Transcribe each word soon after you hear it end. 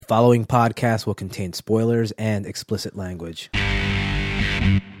following podcast will contain spoilers and explicit language.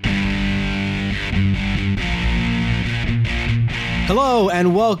 Hello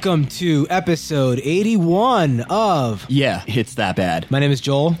and welcome to episode 81 of... Yeah, it's that bad. My name is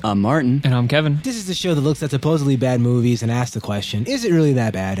Joel. I'm Martin. And I'm Kevin. This is the show that looks at supposedly bad movies and asks the question, is it really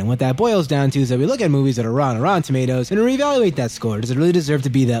that bad? And what that boils down to is that we look at movies that are on Rotten Tomatoes and reevaluate that score. Does it really deserve to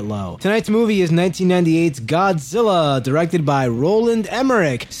be that low? Tonight's movie is 1998's Godzilla, directed by Roland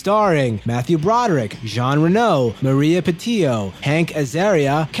Emmerich, starring Matthew Broderick, Jean Reno, Maria Patillo, Hank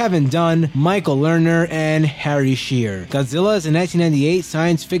Azaria, Kevin Dunn, Michael Lerner, and Harry Shearer. Godzilla is a 1998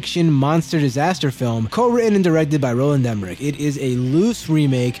 science fiction monster disaster film co-written and directed by Roland Emmerich. It is a loose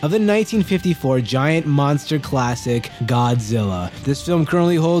remake of the 1954 giant monster classic Godzilla. This film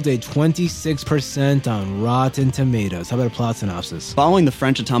currently holds a 26% on Rotten Tomatoes. How about a plot synopsis? Following the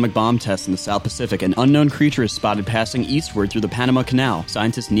French atomic bomb test in the South Pacific, an unknown creature is spotted passing eastward through the Panama Canal.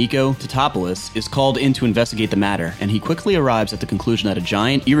 Scientist Nico Tatopoulos is called in to investigate the matter, and he quickly arrives at the conclusion that a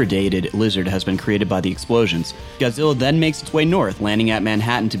giant, irradiated lizard has been created by the explosions. Godzilla then makes its way north, landing at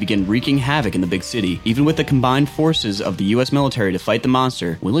Manhattan to begin wreaking havoc in the big city. Even with the combined forces of the U.S. military to fight the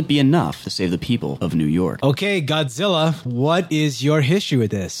monster, will it be enough to save the people of New York? Okay, Godzilla, what is your history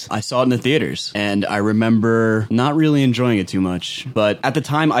with this? I saw it in the theaters, and I remember not really enjoying it too much. But at the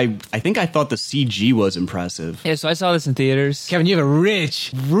time, I think I thought the CG was impressive. Yeah, so I saw this in theaters. Kevin, you have a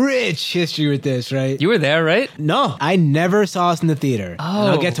rich history with this, right? You were there, right? No, I never saw this in the theater. Oh.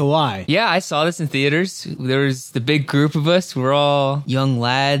 And I'll get to why. Yeah, I saw this in theaters. There was the big group of us. We're all young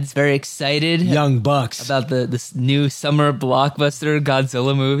lads, very excited. Young bucks. About this new summer blockbuster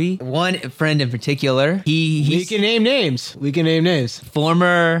Godzilla movie. One friend in particular, We can name names.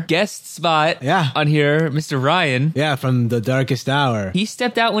 Former guest spot on here, Mr. Ryan. Yeah, from The Darkest Hour. He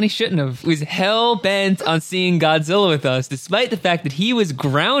stepped out when he shouldn't have. He was hell-bent on seeing Godzilla with us, despite the fact that he was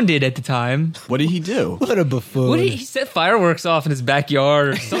grounded at the time. What did he do? What a buffoon. He set fireworks off in his backyard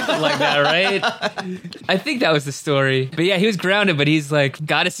or something like that, right? I think that was the story. But yeah, he was grounded, but he's like,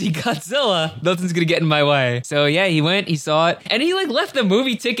 gotta see Godzilla. Nothing's gonna get in my way. So yeah, he went, he saw it, and he like left the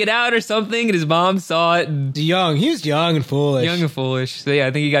movie ticket out or something, and his mom saw it. And he was young and foolish. So yeah,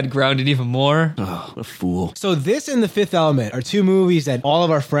 I think he got grounded even more. Oh, what a fool. So this and The Fifth Element are two movies that all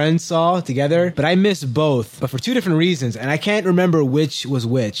of our friends saw together, but I missed both, but for two different reasons, and I can't remember which was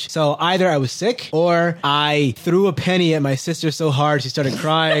which. So either I was sick, or I threw a penny at my sister so hard she started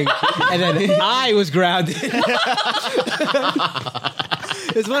crying, and then I was grounded.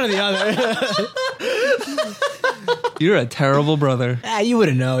 It's one or the other. You're a terrible brother. You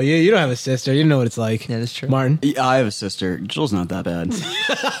wouldn't know. You don't have a sister. You don't know what it's like. Yeah, that's true. Martin? Yeah, I have a sister. Joel's not that bad.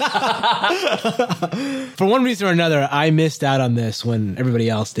 For one reason or another, I missed out on this when everybody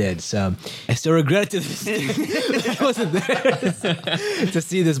else did. So I still regret it I wasn't there to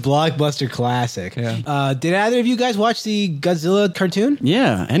see this blockbuster classic. Yeah. Did either of you guys watch the Godzilla cartoon?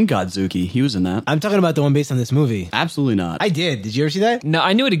 Yeah, and Godzuki. He was in that. I'm talking about the one based on this movie. Absolutely not. I did. Did you ever see that? No,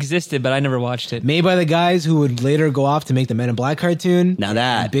 I knew it existed, but I never watched it. Made by the guys who would later go off to make the Men in Black cartoon. Now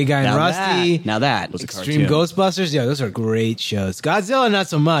that. Big Guy and Rusty. That was Extreme a cartoon. Ghostbusters. Yeah, those are great shows. Godzilla, not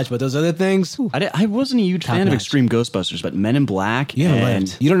so much, but those other things. I wasn't a huge fan of Extreme Ghostbusters, but Men in Black. You haven't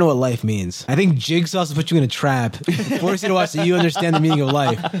lived. You don't know what life means. I think Jigsaw's to put you in a trap, force you to watch so you understand the meaning of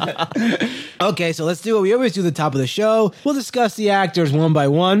life. Okay, so let's do what we always do at the top of the show. We'll discuss the actors one by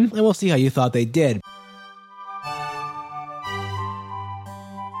one, and we'll see how you thought they did.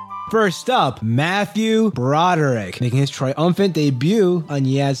 First up, Matthew Broderick, making his triumphant debut on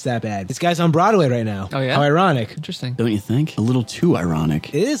Yeah, It's That Bad. This guy's on Broadway right now. Oh, yeah? How ironic. Interesting. Don't you think? A little too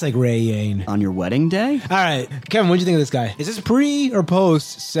ironic. It is like Ray Yane. On your wedding day? All right, Kevin, what'd you think of this guy? Is this pre or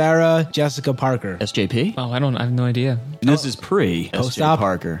post Sarah Jessica Parker? SJP? Oh, I have no idea. This is pre Post-op? SJ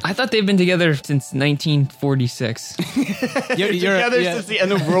Parker. I thought they've been together since 1946. Together since the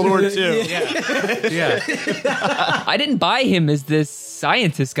end of World War II. Yeah. I didn't buy him as this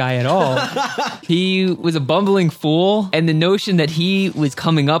scientist guy at all. He was a bumbling fool, and the notion that he was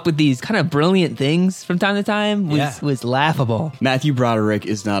coming up with these kind of brilliant things from time to time was laughable. Matthew Broderick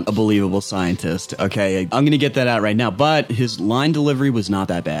is not a believable scientist. Okay, I'm going to get that out right now, but his line delivery was not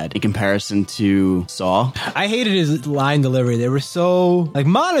that bad in comparison to Saw. I hated his line delivery. They were so, like,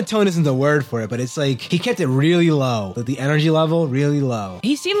 monotone isn't the word for it, but it's like, he kept it really low. Like, the energy level, really low.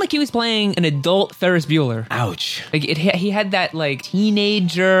 He seemed like he was playing an adult Ferris Bueller. Ouch. Like he had that like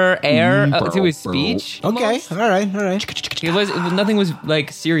teenager more air to his speech. Okay, almost. all right. Nothing was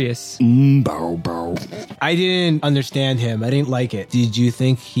like serious. I didn't understand him. I didn't like it. Did you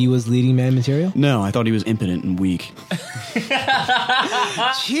think he was leading man material? No, I thought he was impotent and weak.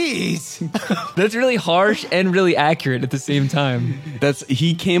 Jeez. That's really harsh and really accurate at the same time.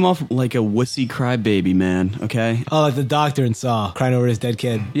 He came off like a wussy crybaby, man. Okay, Oh, like the doctor in Saw, crying over his dead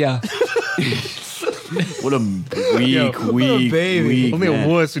kid. Yeah. what a weak, baby. weak. Only man.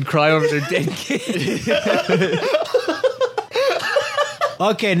 a wuss would cry over their dead kid.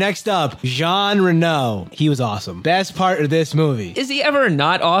 Okay, next up, Jean Reno. He was awesome. Best part of this movie. Is he ever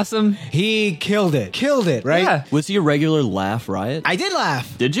not awesome? He killed it. Killed it, right? Yeah. Was he a regular laugh riot? I did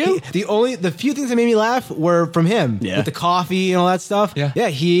laugh. Did you? The few things that made me laugh were from him. Yeah. With the coffee and all that stuff. Yeah. Yeah,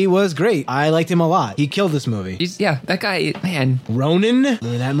 he was great. I liked him a lot. He killed this movie. That guy, man, Ronin?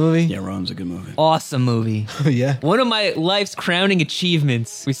 Remember that movie? Yeah, Ron's a good movie. awesome movie. Yeah. One of my life's crowning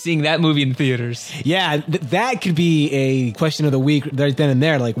achievements was seeing that movie in theaters. Yeah, that could be a question of the week right then and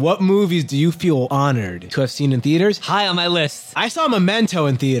there. Like, what movies do you feel honored to have seen in theaters? High on my list. I saw Memento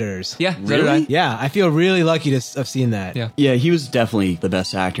in theaters. Yeah, so did Really? I. Yeah, I feel really lucky to have seen that. Yeah. Yeah, he was definitely the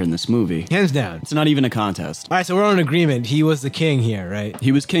best actor in this movie. Hands down. It's not even a contest. All right, so we're on agreement. He was the king here, right?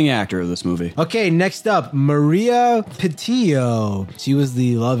 He was king actor of this movie. Okay, next up, Maria Pitillo. She was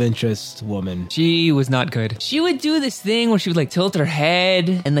the love interest woman. She was not good. She would do this thing where she would like tilt her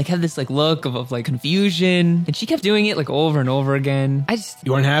head and like have this like look of like confusion, and she kept doing it like over and over again.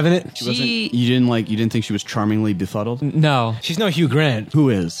 You weren't having it? You didn't think she was charmingly befuddled? No. She's no Hugh Grant. Who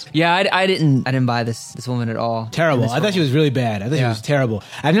is? Yeah, I didn't buy this woman at all. Terrible. In this I thought role. she was really bad. I thought she Yeah. was terrible.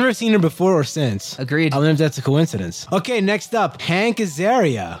 I've never seen her before or since. Agreed. I don't know if that's a coincidence. Okay, next up, Hank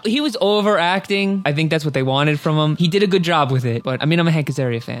Azaria. He was overacting. I think that's what they wanted from him. He did a good job with it, but I mean, I'm a Hank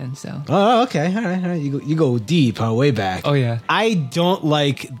Azaria fan, so. Oh, okay. All right. You go deep, way back. Oh, yeah. I don't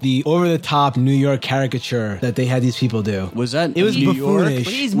like the over-the-top New York caricature that they had these people do. Was that It was New York? buffoonish.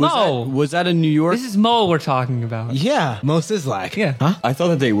 He's Was Mo. was that in New York? This is Mo we're talking about. Yeah, Mo Sislak. Yeah. Huh? I thought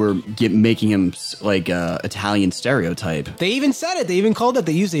that they were making him like Italian stereotype. They even said it. They even called it.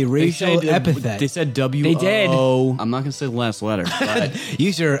 They used a racial epithet. They said W. They did. I'm not gonna say the last letter. But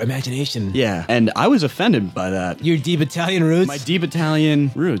Use your imagination. yeah, and I was offended by that. Your deep Italian roots. My deep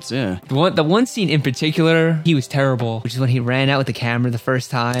Italian roots. Yeah. The one scene in particular, he was terrible, which is when he ran out with the camera the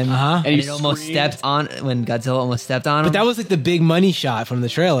first time. Uh-huh. And he it almost screamed. stepped on, when Godzilla almost stepped on him. But that was like the big money shot from the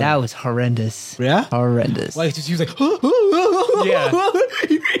trailer. That was horrendous. Yeah? Horrendous. Like, he was like, Yeah.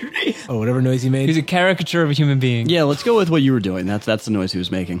 or whatever noise he made. He's a caricature of a human being. Yeah, let's go with what you were doing. That's the noise he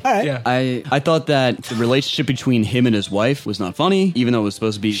was making. All right. Yeah. I thought that the relationship between him and his wife was not funny, even though it was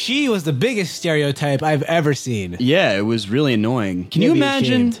supposed to be. She was the biggest stereotype I've ever seen. Yeah, it was really annoying. Can You'd you be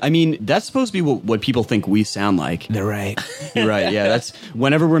imagine? ashamed. I mean, that's supposed to be what people think we sound like. They're right. You're right. Yeah, that's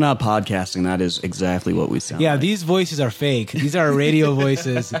whenever we're not podcasting, that is exactly what we sound. Yeah, like. these voices are fake. These are radio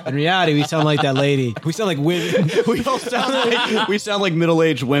voices. In reality, we sound like that lady. We sound like women. we sound like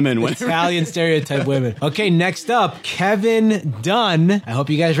middle-aged women. When Italian stereotype women. Okay, next up, Kevin Dunn. I hope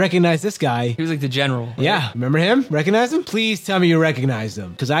you guys recognize this guy. He was like the general. right? Yeah, remember him? Recognize him? Please tell me you recognize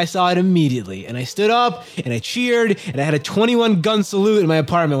him. Because I saw it immediately. And I stood up, and I cheered, and I had a 21 gun salute in my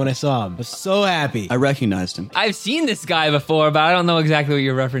apartment when I saw him. I was so happy. I recognized him. I've seen this guy before, but I don't know exactly what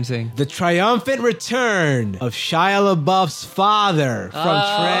you're referencing. The triumphant return of Shia LaBeouf's father from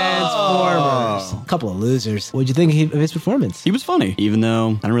Transformers. A couple of losers. What'd you think of his performance? He was funny, even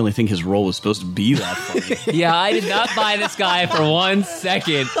though I don't really think his role was supposed to be that funny. Yeah, I did not buy this guy for 1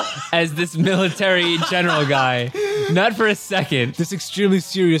 second as this military general guy. Not for a second. This extremely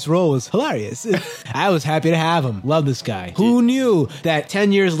serious role was hilarious. I was happy to have him. Love this guy. Who knew that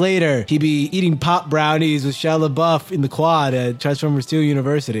 10 years later he'd be eating pop brownies with Shia LaBeouf in the quad at Transformers 2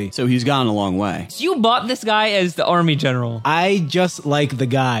 University? So he's gone a long way. So you bought this guy as the army general. I just like the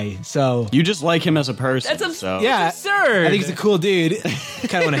guy, so You just like him as a person. That's yeah, absurd. I think he's a cool dude.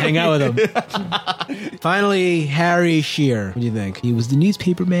 Kind of want to hang out with him. Finally, Harry Shearer. What do you think? He was the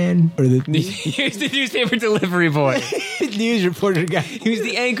newspaper man or the He was the newspaper delivery boy. news reporter guy. He was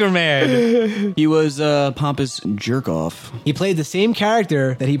the anchor man. He was pompous jerk off. He played the same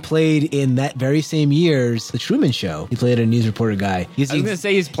character that he played in that very same year's The Truman Show. He played a news reporter guy. I was going to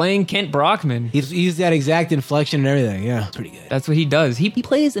say he's playing Kent Brockman. He's used that exact inflection and everything. Yeah, it's pretty good. That's what he does. He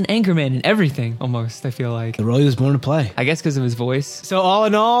plays an anchorman in everything, almost, I feel like. The role he was born to play. I guess because of his voice. So all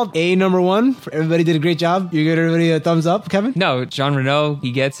in all, A #1. Everybody did a great job. You give everybody a thumbs up, Kevin? No, Jean Reno,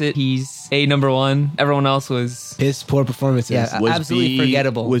 he gets it. He's #1. Everyone else was His poor performances. Yeah, absolutely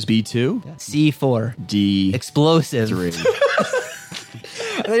forgettable. Was B2? C4. D3. Explosive. I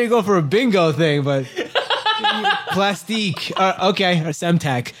thought you were going for a bingo thing, but Plastique. Okay, or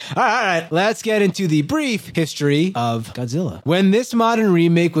Semtech. All right. Let's get into the brief history of Godzilla. When this modern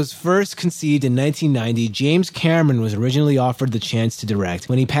remake was first conceived in 1990, James Cameron was originally offered the chance to direct.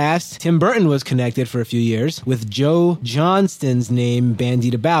 When he passed, Tim Burton was connected for a few years, with Joe Johnston's name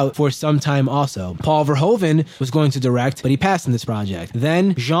bandied about for some time also. Paul Verhoeven was going to direct, but he passed in this project.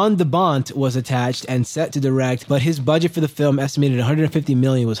 Then Jean de Bont was attached and set to direct, but his budget for the film, estimated $150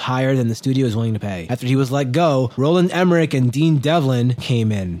 million, was higher than the studio was willing to pay. After he was let go, Roland Emmerich and Dean Devlin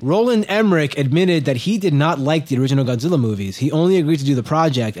came in. Roland Emmerich admitted that he did not like the original Godzilla movies. He only agreed to do the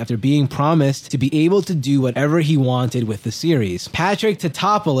project after being promised to be able to do whatever he wanted with the series. Patrick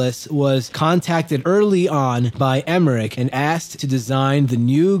Tatopoulos was contacted early on by Emmerich and asked to design the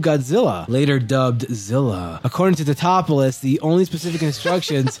new Godzilla, later dubbed Zilla. According to Tatopoulos, the only specific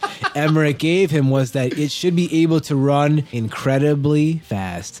instructions Emmerich gave him was that it should be able to run incredibly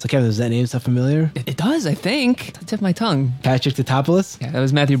fast. So Kevin, does that name sound familiar? It does, I think. It's tip of my tongue. Patrick Tatopoulos? Yeah, that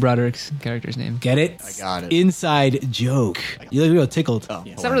was Matthew Broderick's character's name. Get it? I got it. Inside joke. You look real tickled. Oh,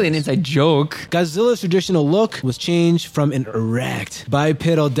 It's not really an inside joke. Godzilla's traditional look was changed from an erect,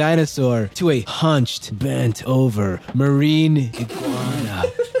 bipedal dinosaur to a hunched, bent-over marine iguana.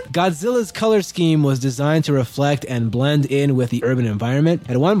 Godzilla's color scheme was designed to reflect and blend in with the urban environment.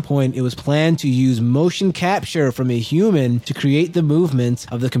 At one point, it was planned to use motion capture from a human to create the movements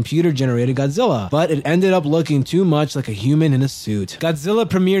of the computer-generated Godzilla, but it ended up looking too much like a human in a suit. Godzilla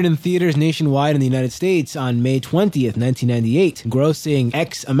premiered in theaters nationwide in the United States on May 20th, 1998, grossing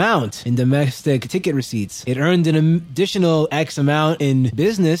X amount in domestic ticket receipts. It earned an additional X amount in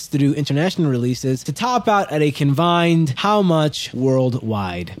business through international releases to top out at a combined how much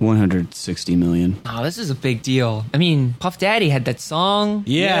worldwide? 160 million. Oh, this is a big deal. I mean, Puff Daddy had that song.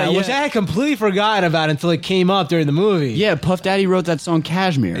 Yeah, which I had completely forgotten about until it came up during the movie. Yeah, Puff Daddy wrote that song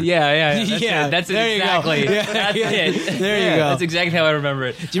Kashmir. Yeah. That's there you exactly. go. Yeah, That's it. There you go. That's exactly how I remember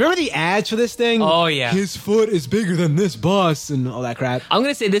it. Do you remember the ads for this thing? Oh, yeah. His foot is bigger than this bus and all that crap. I'm going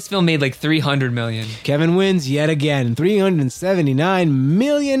to say this film made like $300 million. Kevin wins yet again, $379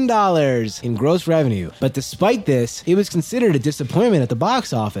 million in gross revenue. But despite this, it was considered a disappointment at the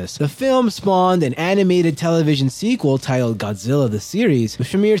box office. The film spawned an animated television sequel titled Godzilla the Series, which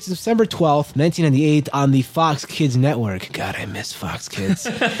premiered September 12th, 1998 on the Fox Kids network. God, I miss Fox Kids.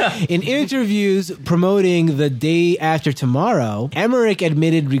 In interviews promoting The Day After Tomorrow, Emmerich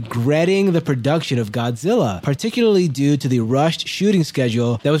admitted regretting the production of Godzilla, particularly due to the rushed shooting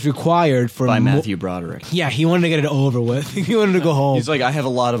schedule that was required for By Matthew Broderick. Yeah, he wanted to get it over with. He wanted to go home. He's like, I have a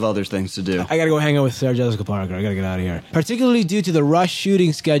lot of other things to do. I gotta go hang out with Sarah Jessica Parker. I gotta get out of here. Particularly due to the rush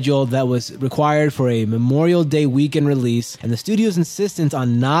shooting schedule that was required for a Memorial Day weekend release and the studio's insistence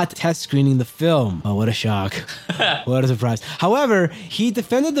on not test screening the film. Oh, what a shock. What a surprise. However, he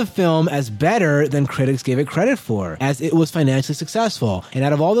defended the film as better than critics gave it credit for, as it was financially successful. And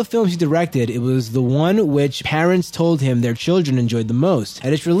out of all the films he directed, it was the one which parents told him their children enjoyed the most.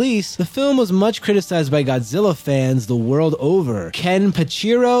 At its release, the film was much criticized by Godzilla fans the world over. Ken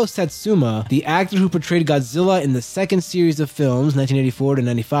Pachiro Satsuma, the actor who portrayed Godzilla in the second series of films, 1984 to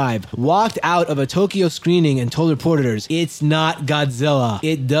 95, walked out of a Tokyo screening and told reporters, "It's not Godzilla.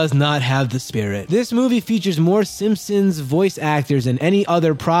 It does not have the spirit." This movie features more Simpsons voice actors than any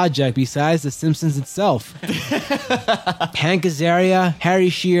other project besides The Simpsons itself. Hank Azaria, Harry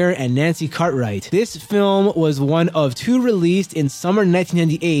Shearer, and Nancy Cartwright. This film was one of two released in summer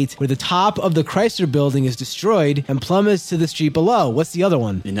 1998, where the top of the Chrysler Building is destroyed and plummets to the street below. What's the other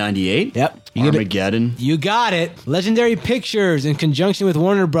one? In 98? Yep. Armageddon. You got it. Legendary Pictures, in conjunction with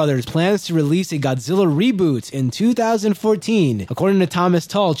Warner Brothers, plans to release a Godzilla reboot in 2014. According to Thomas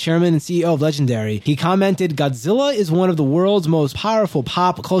Tull, chairman and CEO of Legendary, he commented, "Godzilla is one of the world's most powerful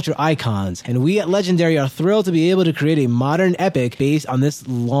pop culture icons, and we at Legendary are thrilled to be able to create a modern epic based on this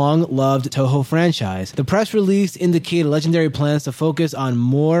long-loved Toho franchise." The press release indicated Legendary plans to focus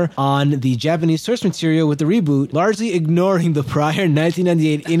more on the Japanese source material with the reboot, largely ignoring the prior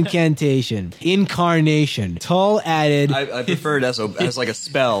 1998 incarnation. Tull added, I prefer it as like a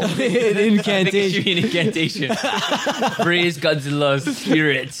spell. an I think it incantation. should be an incantation. Praise Godzilla's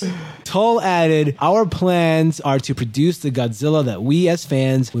spirit. Tull added, "Our plans are to produce the Godzilla that we as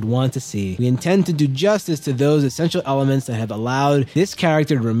fans would want to see. We intend to do justice to those essential elements that have allowed this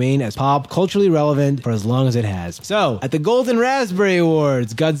character to remain as pop culturally relevant for as long as it has." So, at the Golden Raspberry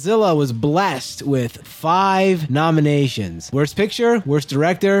Awards, Godzilla was blessed with 5 nominations. Worst Picture, Worst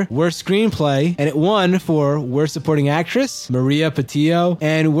Director, Worst Screenplay, and it won for Worst Supporting Actress, Maria Patillo studio,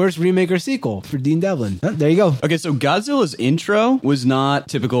 and worst remake or sequel for Dean Devlin. There you go. Okay, so Godzilla's intro was not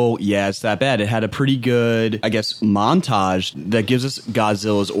typical, yeah, it's that bad. It had a pretty good, I guess, montage that gives us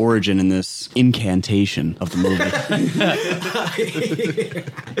Godzilla's origin in this incantation of the movie.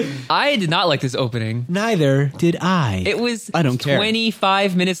 I did not like this opening. Neither did I. It was I don't care.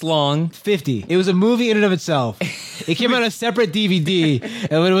 25 minutes long. 50. It was a movie in and of itself. It came out on a separate DVD,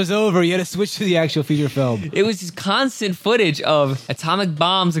 and when it was over, you had to switch to the actual feature film. It was just constant footage of atomic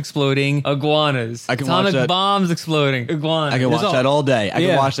bombs exploding, iguanas. I can watch atomic that. bombs exploding, iguanas. I can watch that all day. I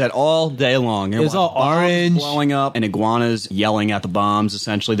can watch that all day long. It was all orange. Blowing up and iguanas yelling at the bombs.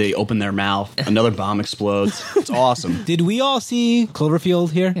 Essentially, they open their mouth. Another bomb explodes. It's awesome. Did we all see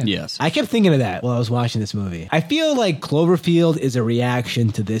Cloverfield here? Yes. I kept thinking of that while I was watching this movie. I feel like Cloverfield is a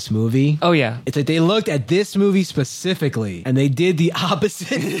reaction to this movie. Oh, yeah. It's like they looked at this movie specifically, and they did the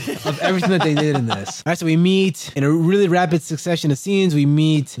opposite of everything that they did in this. All right, so we meet in a really rapid succession of scenes. We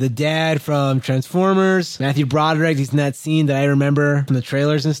meet the dad from Transformers, Matthew Broderick. He's in that scene that I remember from the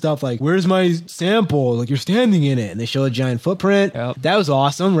trailers and stuff. Like, where's my sample? Like, you're standing in it. And they show a giant footprint. Yep. That was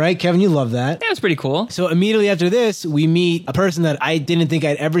awesome, right? Kevin, you love that. That was pretty cool. So immediately after this, we meet a person that I didn't think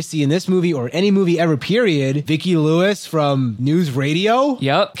I'd ever see in this movie or any movie ever, period. Vicki Lewis from News Radio.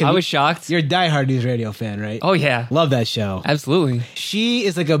 Yep, I was shocked. You're a diehard News Radio fan, right? Oh, yeah. Love that show. Absolutely. She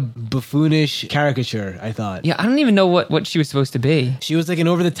is like a buffoonish caricature, I thought. Yeah, I don't even know what she was supposed to be. She was like an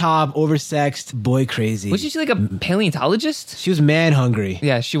over-the-top, oversexed boy crazy. Was she like a paleontologist? She was man-hungry.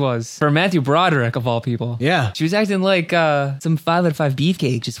 Yeah, she was. For Matthew Broderick, of all people. Yeah. She was acting like some 5 out of 5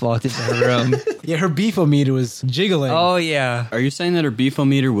 beefcake just walked into her room. Yeah, her beefometer was jiggling. Oh, yeah. Are you saying that her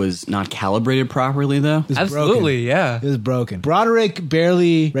beefometer was not calibrated properly, though? It was Absolutely, yeah. broken. It was broken. Broderick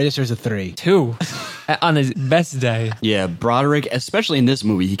barely registers a 3. 2. On his best day. Yeah, Broderick, especially in this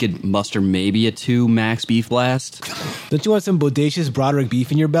movie, he could muster maybe a 2 max beef blast. Don't you want some bodacious Broderick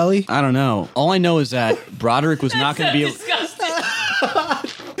beef in your belly? I don't know. All I know is that Broderick was not going to be... Disgusting.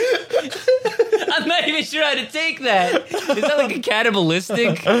 I'm not even sure how to take that. Is that like a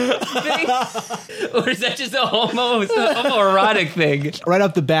cannibalistic thing? Or is that just a homoerotic thing? Right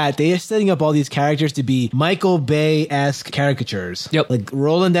off the bat, they are setting up all these characters to be Michael Bay-esque caricatures. Yep. Like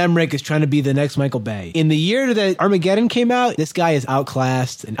Roland Emmerich is trying to be the next Michael Bay. In the year that Armageddon came out, this guy is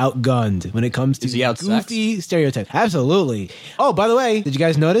outclassed and outgunned when it comes to Is he outsexed? goofy stereotypes. Absolutely. Oh, by the way, did you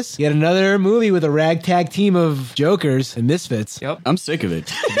guys notice? Yet another movie with a ragtag team of jokers and misfits. Yep. I'm sick of it,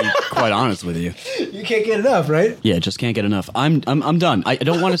 to be quite honest with you. You can't get enough, right? Yeah, just can't get enough. I'm done. I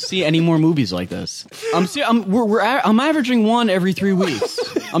don't want to see any more movies like this. I'm averaging one every 3 weeks.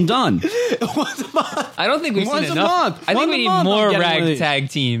 I'm done. I don't think we've Once seen a enough. month. I Once think a we need month, more I'm getting one of these. ragtag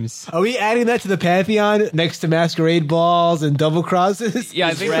teams. Are we adding that to the pantheon next to masquerade balls and double crosses? Yeah,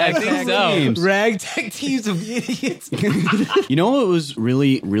 I think so. teams. Ragtag teams of idiots. You know what was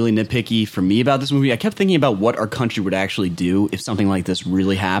really, really nitpicky for me about this movie? I kept thinking about what our country would actually do if something like this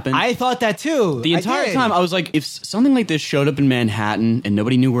really happened. I thought that too. The entire time, I was like, if something like this showed up in Manhattan and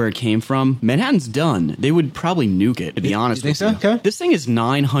nobody knew where it came from, Manhattan's done. They would probably nuke it, to be honest think with so? you. Okay. This thing is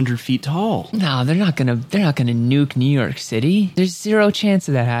 900 feet tall. No, they're not gonna nuke New York City. There's zero chance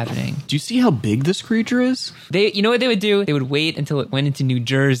of that happening. Do you see how big this creature is? You know what they would do? They would wait until it went into New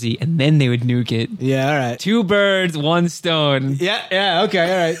Jersey and then they would nuke it. Yeah, all right. 2 birds, 1 stone. Yeah,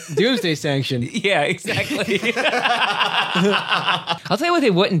 okay, all right. Doomsday sanction. Yeah, exactly. I'll tell you what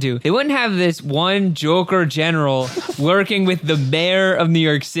they wouldn't do. They wouldn't have this one Joker general working with the mayor of New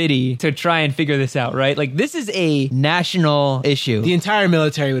York City to try and figure this out, right? Like, this is a national issue. The entire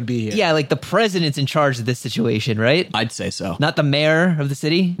military would be here. Yeah, like the president's in charge of this situation, right? I'd say so. Not the mayor of the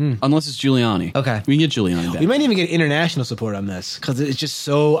city? Unless it's Giuliani. Okay. We can get Giuliani back. We might even get international support on this because it's just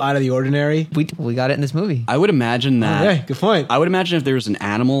so out of the ordinary. We got it in this movie. I would imagine that... Yeah, good point. I would imagine if there was an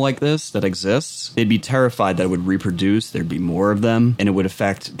animal like this that exists, they'd be terrified that it would reproduce, there'd be more of them, and it would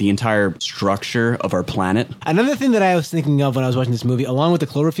affect the entire structure of our planet. Another thing that I was thinking of when I was watching this movie, along with the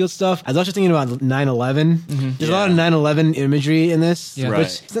Cloverfield stuff, I was also thinking about 9/11. There's a lot of 9/11 imagery in this, Yeah.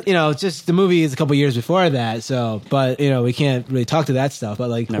 which, it's just the movie is a couple years before that, so, but, we can't really talk to that stuff. But,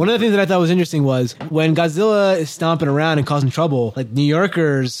 like, one of the things that I thought was interesting was when Godzilla is stomping around and causing trouble, like, New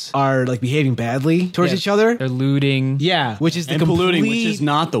Yorkers are, like, behaving badly towards Yeah. each other. They're looting. Yeah, which is the And complete... polluting, which is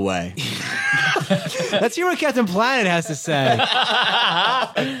not the way. Let's hear what Captain Planet has to say.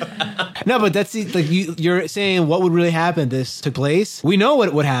 No, but that's like you're saying what would really happen if this took place. We know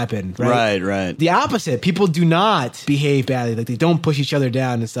what would happen, right? Right. The opposite. People do not behave badly. Like they don't push each other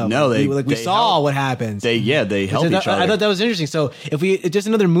down and stuff. No, we saw help. what happens. They help each other. I thought that was interesting. So if just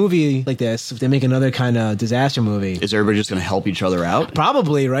another movie like this, if they make another kind of disaster movie, is everybody just going to help each other out?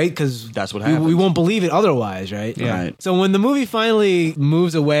 Probably, right? Because that's what happens. We won't believe it otherwise, right? Yeah. Right. So when the movie finally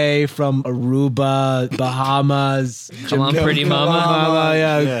moves away from Aruba, Bahamas, Come on, pretty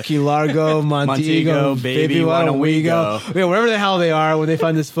mama. Key Largo, Montego, baby, why don't we go? Yeah, wherever the hell they are when they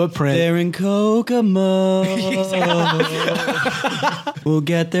find this footprint. They're in Kokomo. We'll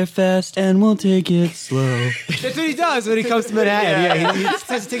get there fast and we'll take it slow. That's what he does when he comes to Manhattan. Yeah, he just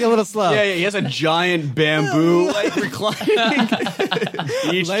has to take it a little slow. Yeah, he has a giant bamboo like reclining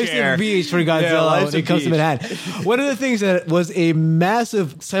beach Life's chair. a beach for Godzilla when he comes to Manhattan. One of the things that was a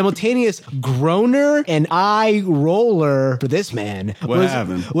massive simultaneous groaner and eye roller for this man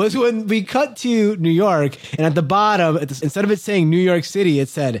was when we cut to New York, and at the bottom, instead of it saying New York City, it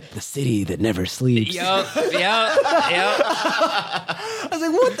said the city that never sleeps. Yep. I was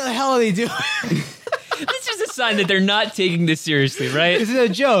like, what the hell are they doing? This is a sign that they're not taking this seriously, right? This is a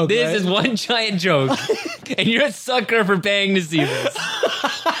joke. This is one giant joke. And you're a sucker for paying to see this.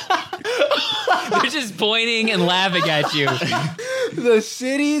 They're just pointing and laughing at you. The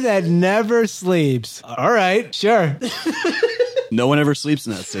city that never sleeps. All right, sure. No one ever sleeps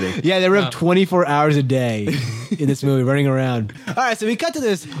in that city. Yeah, they're up 24 hours a day in this movie, running around. All right, so we cut to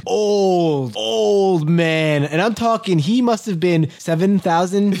this old man, and I'm talking, he must have been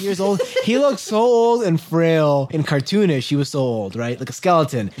 7,000 years old. He looked so old and frail and cartoonish. He was so old, right? Like a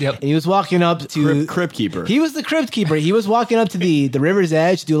skeleton. Yep. And he was walking up to... Crypt keeper. He was the crypt keeper. He was walking up to the river's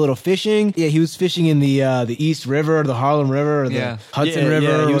edge to do a little fishing. Yeah, he was fishing in the East River, the Harlem River, or the Hudson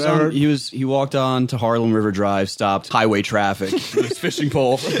River. Yeah, he walked on to Harlem River Drive, stopped highway traffic with his fishing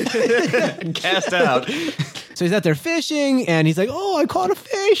pole, and cast out. So he's out there fishing, and he's like, "Oh, I caught a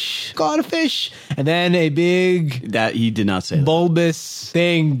fish! And then a big he did not say that. bulbous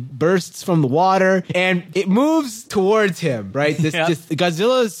thing bursts from the water, and it moves towards him. Right,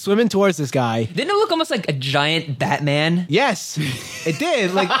 Godzilla is swimming towards this guy. Didn't it look almost like a giant Batman? Yes, it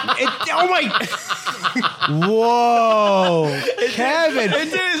did. Like, oh my! Whoa, Kevin!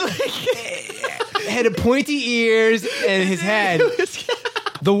 It had pointy ears and his head.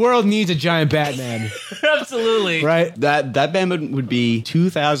 The world needs a giant Batman. Absolutely. Right? That Batman would be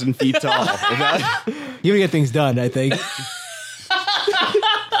 2,000 feet tall. He would get things done, I think.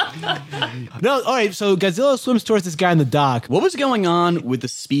 No, all right, so Godzilla swims towards this guy on the dock. What was going on with the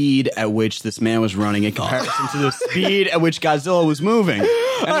speed at which this man was running in comparison to the speed at which Godzilla was moving?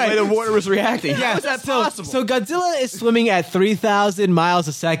 And the way the water was reacting? How is that possible? So Godzilla is swimming at 3,000 miles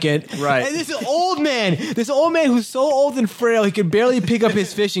a second. Right. And this old man who's so old and frail, he can barely pick up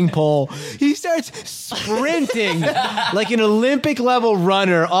his fishing pole. He starts sprinting like an Olympic-level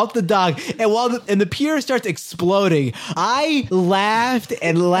runner off the dock. And the pier starts exploding. I laughed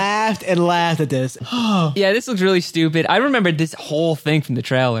and laughed and laughed at this. Yeah, this looks really stupid. I remembered this whole thing from the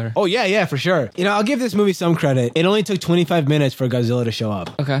trailer. Oh, yeah, for sure. You know, I'll give this movie some credit. It only took 25 minutes for Godzilla to show up.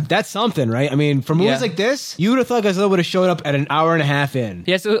 Okay. That's something, right? I mean, for movies like this, you would have thought Godzilla would have showed up at an hour and a half in.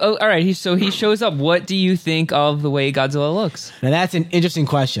 Yeah, so, all right, he shows up. What do you think of the way Godzilla looks? Now, that's an interesting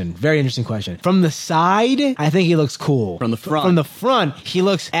question. Very interesting question. From the side, I think he looks cool. From the front, he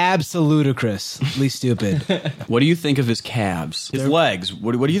looks absolutely stupid. What do you think of his calves? His legs?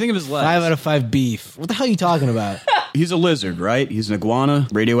 What do you think of his legs? 5 out of 5 beef. What the hell are you talking about? He's a lizard, right? He's an iguana,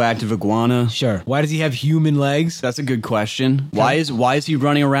 radioactive iguana. Sure. Why does he have human legs? That's a good question. Why is he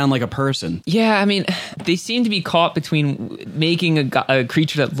running around like a person? Yeah, I mean, they seem to be caught between making a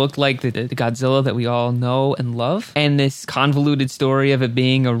creature that looked like the Godzilla that we all know and love, and this convoluted story of it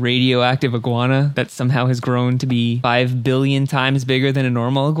being a radioactive iguana that somehow has grown to be 5 billion times bigger than a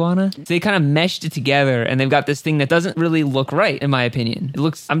normal iguana. So they kind of meshed it together, and they've got this thing that doesn't really look right, in my opinion.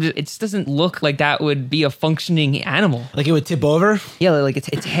 It just doesn't look like that would be a functioning animal. Like it would tip over? Yeah, like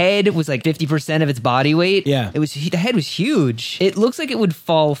its head was like 50% of its body weight. Yeah. The head was huge. It looks like it would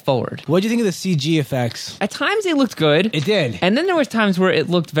fall forward. What do you think of the CG effects? At times they looked good. It did. And then there was times where it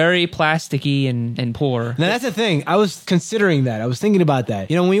looked very plasticky and poor. Now that's the thing. I was considering that. I was thinking about that.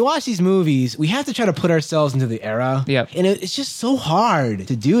 You know, when we watch these movies, we have to try to put ourselves into the era. Yep. And it's just so hard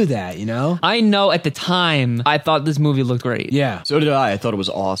to do that, you know? I know at the time, I thought this movie looked great. Yeah. So did I. I thought it was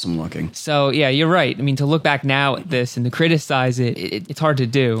awesome looking. So, yeah, you're right. I mean, to look back now at this and to criticize it's hard to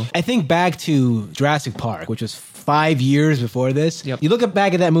do. I think back to Jurassic Park, which was 5 years before this. Yep. You look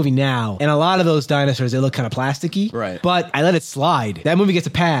back at that movie now, and a lot of those dinosaurs, they look kind of plasticky. Right. But I let it slide. That movie gets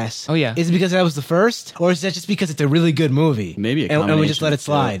a pass. Oh, yeah. Is it because that was the first? Or is that just because it's a really good movie? Maybe a and we just let it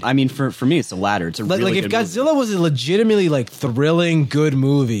combination of slide. two. I mean, for me, it's the latter. It's a Like, really if good movie. Godzilla was a legitimately like thrilling good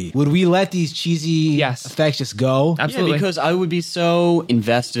movie, would we let these cheesy Yes. effects just go? Absolutely. Yeah, because I would be so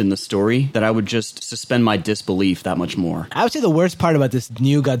invested in the story that I would just suspend my disbelief that much more. I would say the worst part about this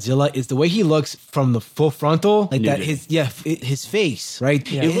new Godzilla is the way he looks from the full frontal, like that. Nudity. His face, right?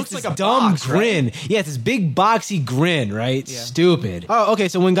 Yeah. It looks looks like like a a dumb box, grin. right? Yeah, it's this big boxy grin, right? Yeah. Stupid. Oh, okay.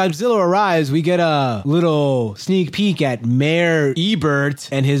 So when Godzilla arrives, we get a little sneak peek at Mayor Ebert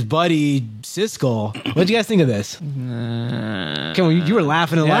and his buddy Siskel. What do you guys think of this? Come on, you were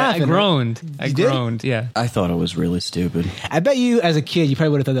laughing and Yeah, laughing. I groaned. I You did? groaned. Yeah. I thought it was really stupid. I bet you, as a kid, you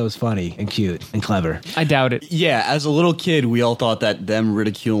probably would have thought that was funny and cute and clever. I doubt it. Yeah, as a little kid, we all thought that them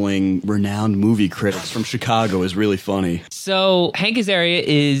ridiculing renowned movie critics from Chicago is really funny. So Hank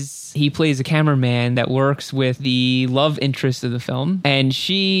Azaria he plays a cameraman that works with the love interest of the film, and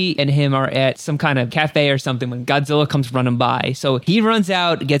she and him are at some kind of cafe or something when Godzilla comes running by. So he runs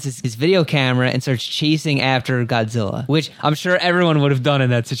out, gets his video camera, and starts chasing after Godzilla, which I'm sure everyone would have done in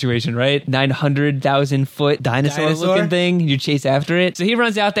that situation, right? 900,000 foot dinosaur looking thing, you chase after it. So he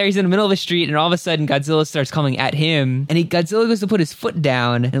runs out there, he's in the middle of a street, and all of a sudden Godzilla starts coming at him, and Godzilla goes to put his foot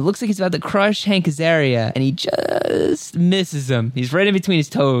down, and it looks like he's about to crush Hank Azaria, and he just misses him. He's right in between his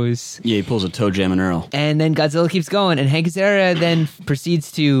toes. Yeah, he pulls a toe jam and Earl. And then Godzilla keeps going, and Hank Azaria then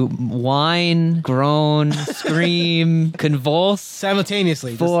proceeds to whine, groan, scream, convulse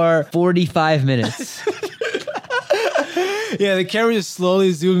Simultaneously. for 45 minutes. Yeah, the camera just slowly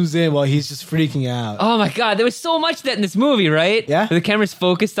zooms in while he's just freaking out. Oh my god, there was so much of that in this movie, right? Yeah. Where the camera's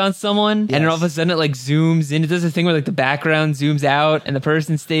focused on someone, and then all of a sudden it like zooms in. It does a thing where like the background zooms out and the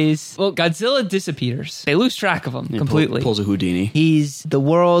person stays. Well, Godzilla disappears. They lose track of him He completely. Pulls a Houdini. He's the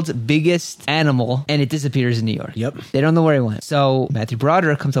world's biggest animal, and it disappears in New York. Yep. They don't know where he went. So Matthew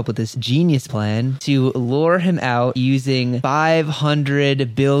Broderick comes up with this genius plan to lure him out using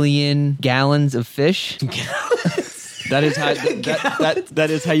 500 billion gallons of fish. That is how that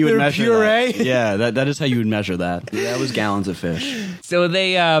is how you would They're measure puree? that. Yeah, that is how you would measure that. That was gallons of fish. So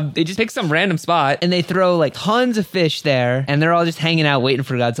they just pick some random spot and they throw like tons of fish there, and they're all just hanging out waiting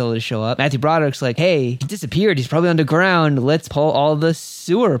for Godzilla to show up. Matthew Broderick's like, hey, he disappeared. He's probably underground. Let's pull all the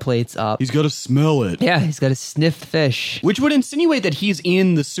sewer plates up. He's got to smell it. Yeah, he's got to sniff the fish. Which would insinuate that he's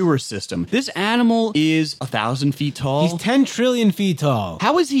in the sewer system. This animal is 1,000 feet tall. He's 10 trillion feet tall.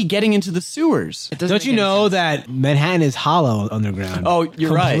 How is he getting into the sewers? Don't you know that Manhattan is hollow underground? Oh,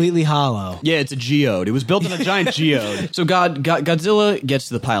 you're right. Completely hollow. Yeah, it's a geode. It was built in a giant geode. So Godzilla gets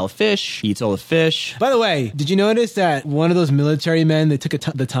to the pile of fish, eats all the fish. By the way, did you notice that one of those military men, they took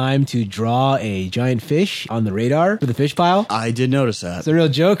the time to draw a giant fish on the radar for the fish pile? I did notice that. It's a real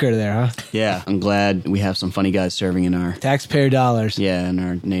joker there, huh? Yeah, I'm glad we have some funny guys serving in our Taxpayer dollars. in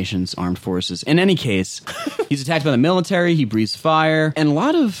our nation's armed forces. In any case, he's attacked by the military, he breathes fire, and a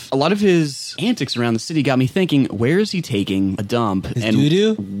lot of his antics around the city got me thinking, where is he taking a dump? And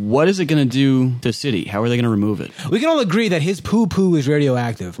doo-doo? what is it going to do to the city? How are they going to remove it? We can all agree that his poo-poo is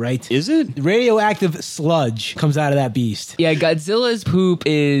radioactive, right? Is it? Radioactive sludge comes out of that beast. Yeah, Godzilla's poop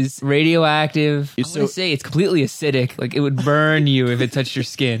is radioactive. I So- want to say it's completely acidic. Like, it would burn you if it touched your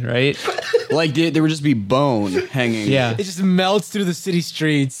skin, right? Like there would just be bone hanging. Yeah. It just melts through the city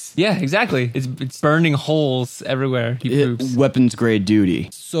streets. Yeah, exactly. It's burning holes everywhere he poops. Weapons grade duty.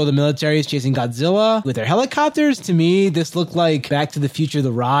 So the military is chasing Godzilla with their helicopters. To me, this looked like Back to the Future,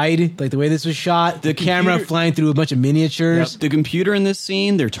 the ride, like the way this was shot. The camera computer- flying through a bunch of miniatures. The computer in this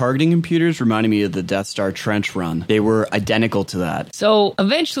scene, their targeting computers reminded me of the Death Star trench run. They were identical to that. So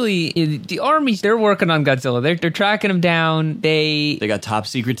eventually, the army, they're working on Godzilla. They're tracking him down. They got top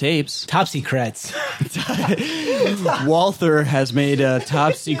secret tapes. Top secrets. Walther has made a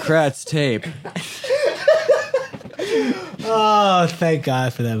top secrets tape. Oh, thank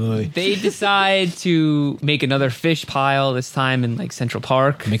God for that movie. They decide to make another fish pile, this time in like Central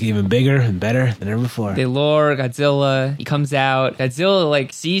Park. Make it even bigger and better than ever before. They lure Godzilla. He comes out. Godzilla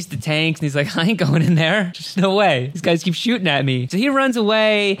like sees the tanks and he's like, I ain't going in there. There's no way. These guys keep shooting at me. So he runs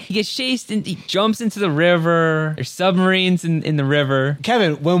away. He gets chased and he jumps into the river. There's submarines in the river.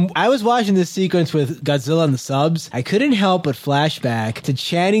 Kevin, when I was watching this sequence with Godzilla and the subs, I couldn't help but flashback to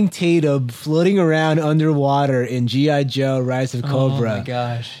Channing Tatum floating around underwater in G.I. Joe Godzilla Rise of Cobra. Oh my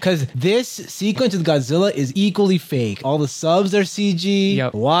gosh. Because this sequence with Godzilla is equally fake. All the subs are CG,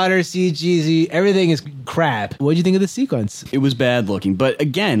 Yep. water CG, everything is crap. What do you think of the sequence? It was bad looking, but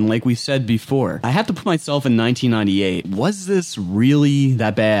again, like we said before, I have to put myself in 1998. Was this really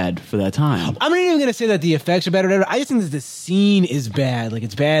that bad for that time? I'm not even going to say that the effects are bad or whatever. I just think that the scene is bad. Like,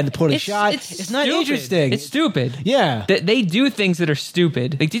 it's bad, poorly shot. It's not stupid. interesting. It's stupid. Yeah. They do things that are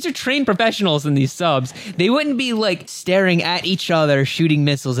stupid. Like, these are trained professionals in these subs. They wouldn't be like staring at each other, shooting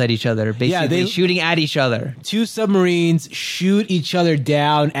missiles at each other, basically shooting at each other. Two submarines shoot each other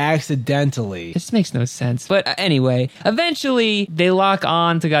down accidentally. This makes no sense. But anyway, eventually they lock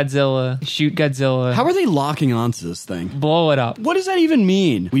on to Godzilla, shoot Godzilla, How are they locking onto this thing? blow it up. What does that even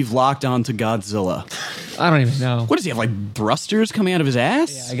mean? We've locked onto Godzilla. I don't even know. What does he have, like thrusters coming out of his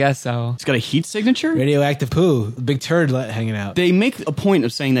ass? I guess so. He's got a heat signature? Radioactive poo. Big turd hanging out. They make a point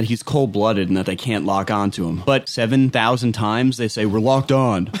of saying that he's cold-blooded and that they can't lock onto him. But 7,000 times they say, we're locked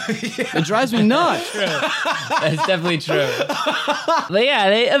on. It drives me nuts. That's definitely true. But yeah,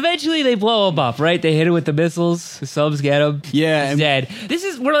 they blow him up, right? They hit it with the missiles. The subs get him. Yeah, He's and-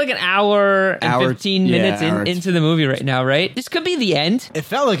 dead. We're like an hour and 15 minutes into the movie right now, right? This could be the end. It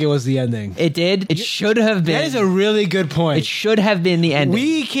felt like it was the ending. It did. It should have been. That is a really good point. It should have been the ending.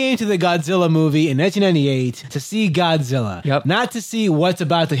 We came to the Godzilla movie in 1998 to see Godzilla, Yep. not to see what's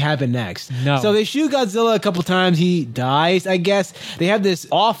about to happen next. No. So they shoot Godzilla a couple times. He dies, I guess. They have this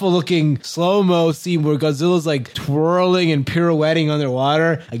awful looking slow-mo scene where Godzilla's like twirling and pirouetting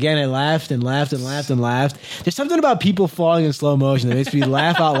underwater. Again, I laughed and laughed and laughed and laughed. There's something about people falling in slow motion that makes me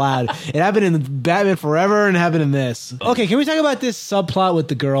laugh out loud. It happened in Batman Forever and it happened in this. Okay, can we talk about this subplot with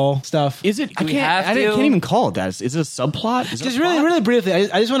the girl stuff? Is it? I we can't, have I to? can't even call it that. Is it a subplot? Is it Just a really, plot? really briefly,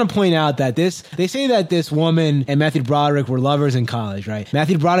 I just want to point out that they say that this woman and Matthew Broderick were lovers in college, right?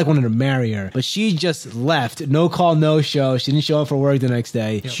 Matthew Broderick wanted to marry her, but she just left. No call, no show. She didn't show up for work the next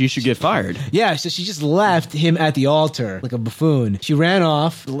day. She should get fired. Yeah, so she just left him at the altar like a buffoon. She ran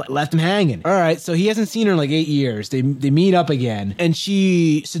off, left him hanging. All right, so he hasn't seen her in like 8 years. They meet up again, and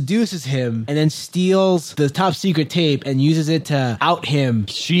she seduces him and then steals the top secret tape and uses it to out him.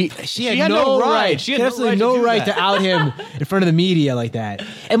 She Had no right. She had absolutely no right to out him in front of the media like that.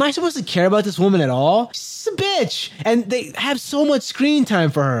 Am I supposed to care about this woman at all? She's a bitch. And they have so much screen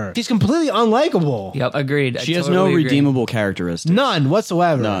time for her. She's completely unlikable. Yep, agreed. She I has totally no agree. redeemable characteristics. None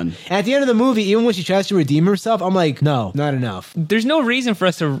whatsoever. None. And at the end of the movie, even when she tries to redeem herself, I'm like, no, not enough. There's no reason for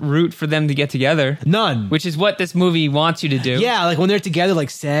us to root for them to get together, None. which is what this movie wants you to do. Yeah, like when they're together, like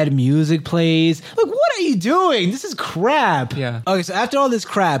sad music plays. Like, what are you doing? This is crap. Yeah. Okay, so after all this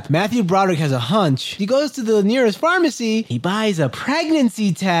crap, Matthew Broderick has a hunch. He goes to the nearest pharmacy, he buys a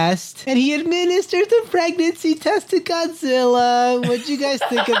pregnancy test, and he administers the pregnancy test to Godzilla. What'd you guys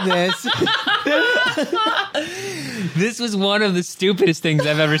think of this? This was one of the stupidest things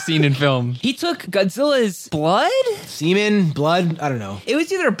I've ever seen in film. He took Godzilla's blood? Semen, blood, I don't know. It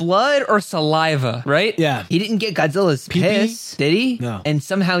was either blood or saliva, right? Yeah. He didn't get Godzilla's Pee-pee? piss, did he? No. And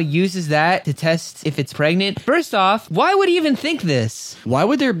somehow uses that to test if it's pregnant. First off, why would he even think this? Why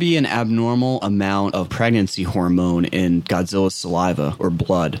would there be an abnormal amount of pregnancy hormone in Godzilla's saliva or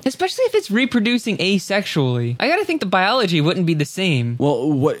blood? Especially if it's reproducing asexually. I gotta think the biology wouldn't be the same.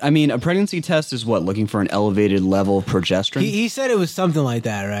 Well, a pregnancy test is what? Looking for an elevated level of progesterone? He said it was something like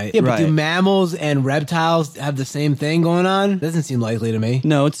that, right? Yeah, but do Right. mammals and reptiles have the same thing going on? Doesn't seem likely to me.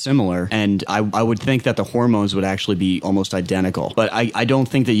 No, it's similar. And I would think that the hormones would actually be almost identical. But I don't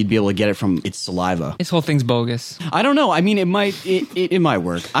think that you'd be able to get it from its saliva. This whole thing's bogus. I don't know. I mean, it might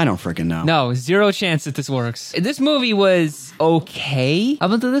work. I don't freaking know. No, zero chance that this works. This movie was okay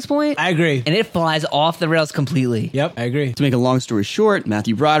up until this point. I agree. And it flies off the rails completely. Yep, I agree. To make a long story short,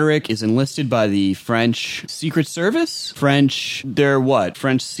 Matthew Broderick is enlisted by the French Secret Service. French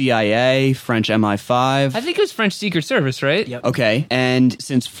CIA, French MI5. I think it was French Secret Service, right? Yep. Okay, and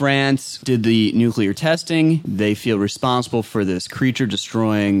since France did the nuclear testing, they feel responsible for this creature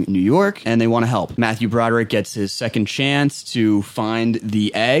destroying New York, and they want to help. Matthew Broderick gets his second chance to find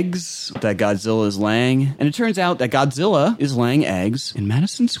the eggs that Godzilla is laying, and it turns out that Godzilla is laying eggs in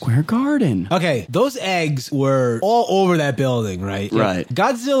Madison Square Garden. Okay, those eggs were all over that building, right? Right.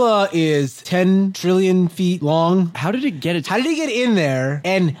 Godzilla is 10 trillion feet long. How did it get its... How did he get in there?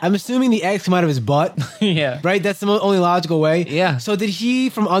 And I'm assuming the eggs come out of his butt, Yeah. right? That's the only logical way. Yeah. So did he,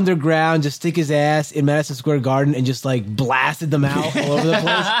 from underground, just stick his ass in Madison Square Garden and just like blasted them out? out all over the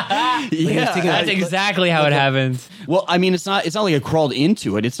place. Yeah, That's exactly how it happened. well, I mean, it's not like it crawled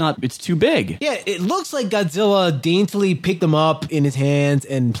into it. It's too big. Yeah, it looks like Godzilla daintily picked them up in his hands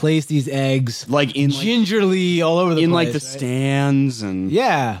and placed these eggs Like in gingerly all over the in place. like the right? stands and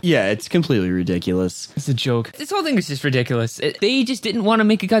Yeah. yeah, it's completely ridiculous. It's a joke. This whole thing is just ridiculous. They just didn't want to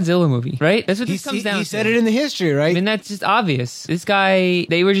make a Godzilla movie, right? That's what this comes down to. He said it in the history, right? I mean, that's just obvious. This guy,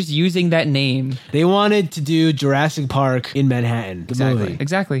 they were just using that name. They wanted to do Jurassic Park in Manhattan, the movie.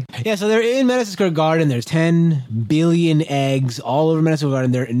 Exactly. Yeah, so they're in Madison Square Garden. There's 10 billion eggs all over Madison Square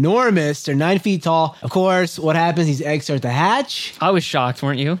Garden. They're enormous. They're 9 feet tall. Of course, what happens? These eggs start to hatch. I was shocked,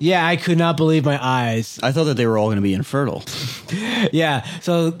 weren't you? Yeah, I could not believe my eyes. I thought that they were all going to be infertile. Yeah,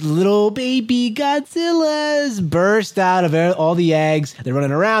 so little baby Godzillas burst out of all the eggs. They're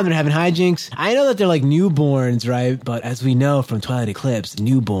running around. They're having hijinks. I know that they're like newborns, right? But as we know from Twilight Eclipse,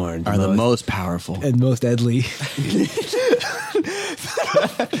 newborns Are the most powerful. and most deadly.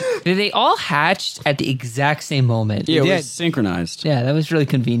 Did they all hatched at the exact same moment? Yeah, it did. was synchronized. Yeah, that was really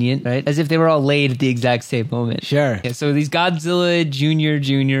convenient, right? As if they were all laid at the exact same moment. Sure. Yeah, so these Godzilla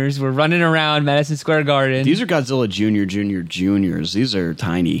Juniors were running around Madison Square Garden. These are Godzilla Juniors. These are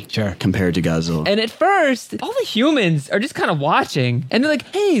tiny, Sure. compared to Godzilla. And at first, all the humans are just kind of watching. And they're like,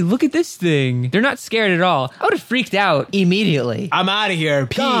 hey, look at this thing. They're not scared at all. I would have freaked out immediately. I'm out of here.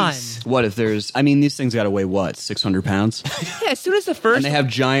 Peace. Gone. What if there's? I mean, these things got to weigh what, 600 pounds, Yeah, as soon as the first... and they have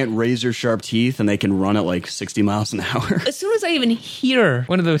giant razor sharp teeth, and they can run at like 60 miles an hour. As soon as I even hear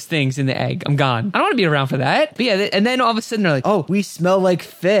one of those things in the egg, I'm gone. I don't want to be around for that. But yeah, and then all of a sudden they're like, oh, we smell like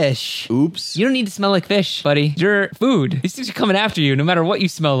fish. Oops. You don't need to smell like fish, buddy. You're food. These things are coming after you no matter what you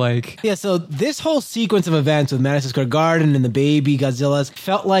smell like. Yeah, so this whole sequence of events with Madison Square Garden and the baby Godzillas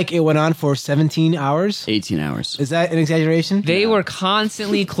felt like it went on for 17 hours. 18 hours. Is that an exaggeration? They were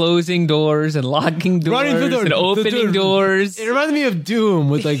constantly closing doors and locking doors Running through the and opening doors. It reminded me of Doom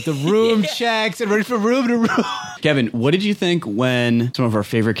with like the room checks and running from room to room. Kevin, what did you think when some of our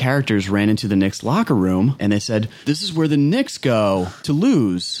favorite characters ran into the Knicks locker room and they said, "This is where the Knicks go to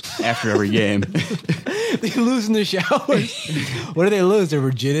lose after every game"? They lose in the showers. What do they lose? Their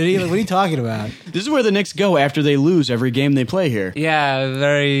virginity? Like, what are you talking about? This is where the Knicks go after they lose every game they play here. Yeah,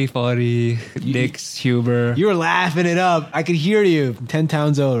 very funny. Nick's humor. You were laughing it up. I could hear you 10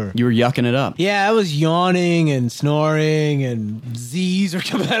 towns over. You were yucking it up. Yeah, I was yawning and snoring and Z's are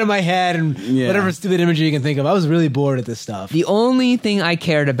coming out of my head and whatever stupid imagery you can think of. I was really bored at this stuff. The only thing I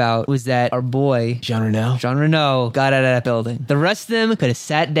cared about was that our boy, Jean Reno. Jean Reno, got out of that building. The rest of them could have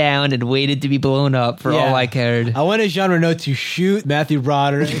sat down and waited to be blown up for all I cared. I wanted Jean Reno to shoot Matthew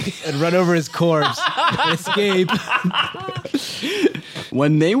Broderick and run over his corpse and escape.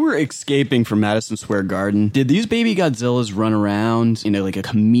 When they were escaping from Madison Square Garden, did these baby Godzillas run around in like a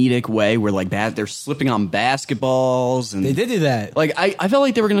comedic way where like they're slipping on basketballs? And They did do that. Like, I felt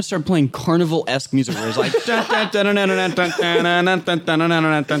like they were going to start playing carnival-esque music where it's like...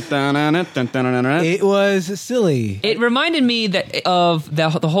 It was silly. It reminded me of the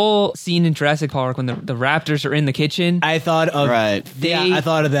whole scene in Jurassic Park when the raptors are in the kitchen. I thought of Right. I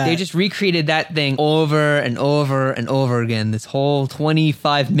thought of that. They just recreated that thing over and over and over again. This whole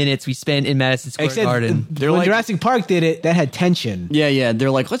 25 minutes we spent in Madison Square Except Garden. when like- Jurassic Park did it, that had tension. Yeah.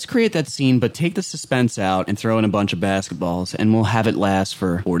 They're like, let's create that scene, but take the suspense out and throw in a bunch of basketballs, and we'll have it last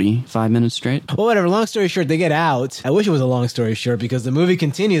for 45 minutes straight. Well, whatever. Long story short, they get out. I wish it was a long story short because the movie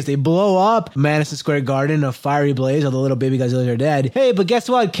continues. They blow up Madison Square Garden in a fiery blaze. All the little baby Godzillas are dead. Hey, but guess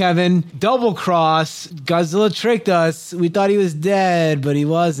what, Kevin? Double cross. Godzilla tricked us. We thought he was dead, but he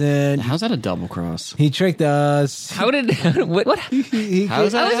wasn't. How's that a double cross? He tricked us. How did... what? How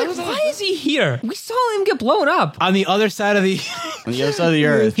is I that? was like, why is he here? We saw him get blown up. On the other side of the... On the other side of the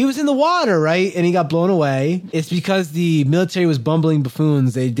earth. He was in the water, right? And he got blown away. It's because the military was bumbling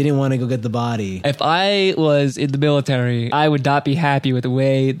buffoons. They didn't want to go get the body. If I was in the military, I would not be happy with the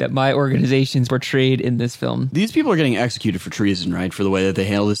way that my organization's portrayed in this film. These people are getting executed for treason, right? For the way that they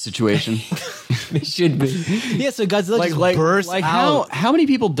handle this situation. It should be. Yeah, so Godzilla just burst out. how many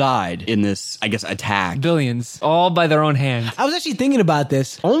people died in this, I guess, attack? Billions. All by their own hand. I was actually thinking about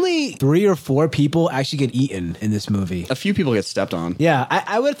this. Only 3 or 4 people actually get eaten in this movie. A few people get stepped on. Yeah,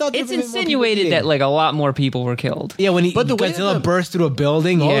 I would have thought there It's would have been more people insinuated eating. that like a lot more people were killed. Yeah, when But the way Godzilla that burst through a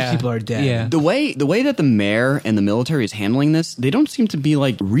building, all those Yeah. people are dead. Yeah. The way that the mayor and the military is handling this, they don't seem to be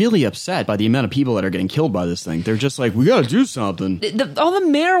like really upset by the amount of people that are getting killed by this thing. They're just like, we gotta do something. All the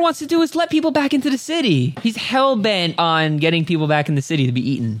mayor wants to do is let people back into the city. He's hell-bent on getting people back in the city to be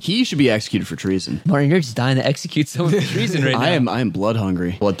eaten. He should be executed for treason. Martin, you're just dying to execute someone for treason right now. I am blood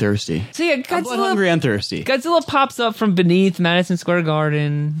hungry, bloodthirsty. So yeah, I'm blood hungry and thirsty. Godzilla pops up from beneath Madison Square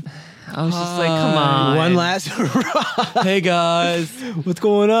Garden. I was just like, come on. One last hurrah. Hey guys. What's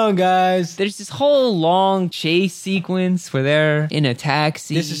going on, guys? There's this whole long chase sequence where they're in a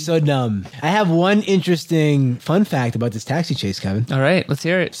taxi. This is so dumb. I have one interesting fun fact about this taxi chase, Kevin. All right, let's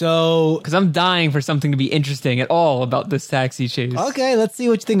hear it. So, Because I'm dying for something to be interesting at all about this taxi chase. okay, let's see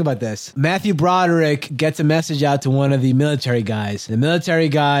what you think about this. Matthew Broderick gets a message out to one of the military guys. The military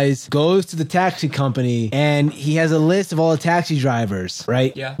guys goes to the taxi company and he has a list of all the taxi drivers,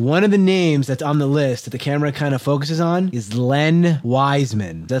 right? Yeah. One of the names that's on the list that the camera kind of focuses on is Len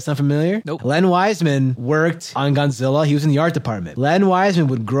Wiseman. Does that sound familiar? Nope. Len Wiseman worked on Godzilla. He was in the art department. Len Wiseman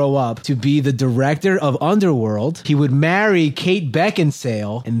would grow up to be the director of Underworld. He would marry Kate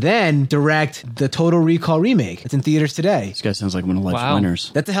Beckinsale and then direct the Total Recall remake. It's in theaters today. This guy sounds like one of life's Wow.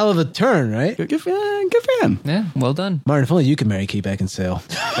 winners. That's a hell of a turn, right? Good for him. Yeah, well done. Martin, if only you could marry Kate Beckinsale.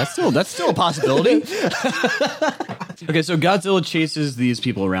 That's still a possibility. Okay, so Godzilla chases these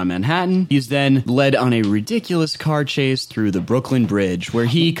people around Manhattan. He's then led on a ridiculous car chase through the Brooklyn Bridge, where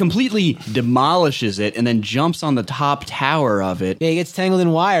he completely demolishes it and then jumps on the top tower of it. Yeah, he gets tangled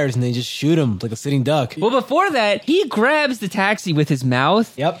in wires and they just shoot him like a sitting duck. Well, before that, he grabs the taxi with his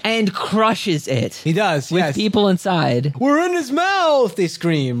mouth Yep. and crushes it He does, with yes. people inside. We're in his mouth, they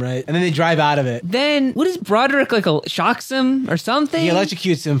scream, right? And then they drive out of it. Then, what is Broderick, like, shocks him or something? He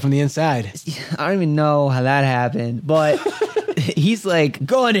electrocutes him from the inside. I don't even know how that happened, but he's like,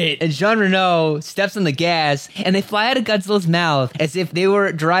 gun it. And Jean Reno steps on the gas and they fly out of Godzilla's mouth as if they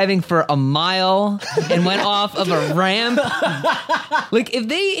were driving for a mile and went off of a ramp. Like, if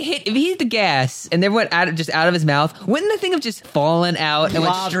he hit the gas and they went out of his mouth, wouldn't the thing have just fallen out and went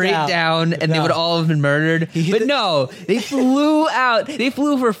Lobbed straight out. down and they No. would all have been murdered? hit But the- no, they flew out. They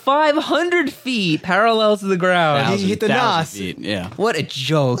flew for 500 feet parallel to the ground. He hit the 1,000 nos. feet, yeah. What a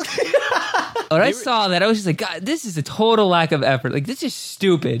joke. When I saw that, I was just like, God, this is a total lack of effort. Like, this is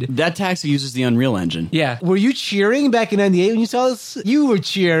stupid. That taxi uses the Unreal Engine. Yeah. Were you cheering back in 98 when you saw this? You were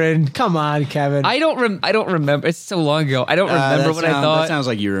cheering. Come on, Kevin. I don't remember. It's so long ago. I don't remember That what I That thought. sounds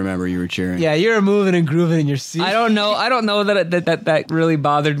like you remember you were cheering. Yeah, you were moving and grooving in your seat. I don't know that really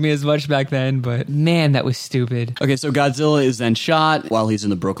bothered me as much back then, but man, that was stupid. Okay, so Godzilla is then shot while he's in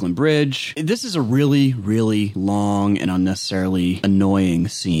the Brooklyn Bridge. This is a really, really long and unnecessarily annoying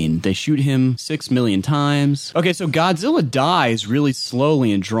scene. They shoot him 6 million times. Okay, so Godzilla dies really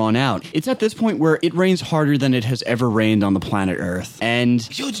slowly and drawn out. It's at this point where it rains harder than it has ever rained on the planet Earth. And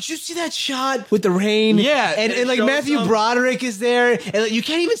Yo, did you see that shot with the rain? Yeah, and it like shows Matthew him. Broderick is there, and like, you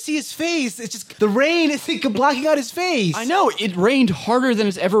can't even see his face. It's just the rain is like blocking out his face. I know, it rained harder than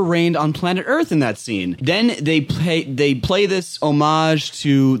it's ever rained on planet Earth in that scene. Then they play this homage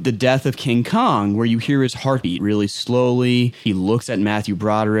to the death of King Kong, where you hear his heartbeat really slowly. He looks at Matthew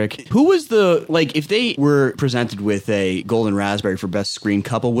Broderick. Who was if they were presented with a Golden Raspberry for Best Screen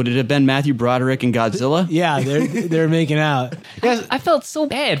Couple, would it have been Matthew Broderick and Godzilla? Yeah, they're making out. Yes. I felt so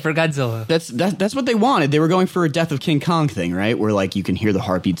bad for Godzilla. That's what they wanted. They were going for a Death of King Kong thing, right? Where like you can hear the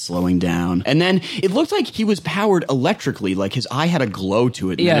heartbeat slowing down. And then it looked like he was powered electrically, like his eye had a glow to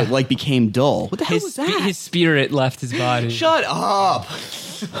it, and Yeah. then it like became dull. What the hell was that? His spirit left his body. Shut up!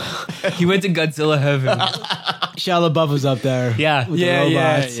 He went to Godzilla heaven. Shia LaBeouf was up there. Yeah. with the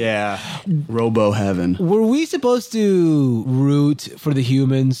robots. yeah. Robo heaven. Were we supposed to root for the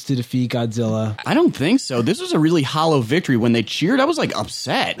humans to defeat Godzilla? I don't think so. This was a really hollow victory. When they cheered, I was like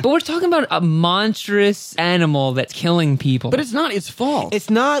upset. But we're talking about a monstrous animal that's killing people. But it's not its fault. It's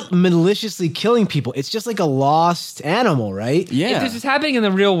not maliciously killing people. It's just like a lost animal, right? if yeah. this is happening in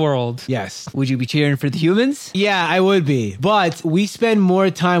the real world, Yes. would you be cheering for the humans? Yeah, I would be. But we spend more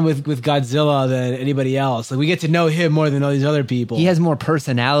time with Godzilla than anybody else. Like, we get to know him more than all these other people. He has more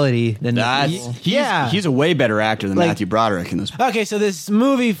personality than the people. He's a way better actor than Like- Matthew Broderick in this. Okay, so this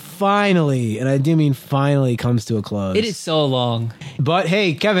movie finally, and I do mean finally, comes to a close. It is so long. But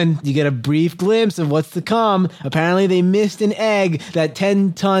hey, Kevin, you get a brief glimpse of what's to come. Apparently, they missed an egg. That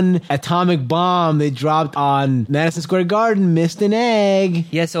 10-ton atomic bomb they dropped on Madison Square Garden missed an egg.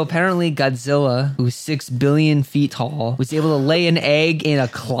 Yeah, so apparently Godzilla, who's 6 billion feet tall, was able to lay an egg in a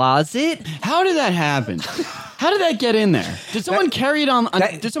closet. How did that happen? How did that get in there? Did someone carry it on?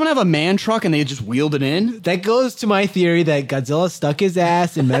 Did someone have a man truck and they just wheeled it in? That goes to my theory that Godzilla stuck his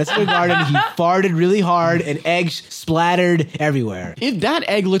ass in Madison Square Garden. He farted really hard and eggs splattered everywhere. That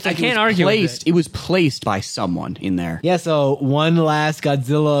egg looked like can't it was argue with placed. it. It was placed by someone in there. Yeah, so one last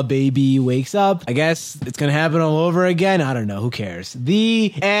Godzilla baby wakes up. I guess it's gonna happen all over again. I don't know. Who cares?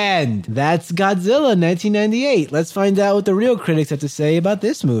 The end. That's Godzilla 1998. Let's find out what the real critics have to say about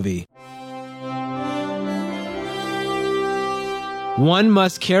this movie. One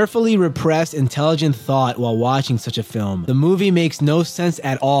must carefully repress intelligent thought while watching such a film. The movie makes no sense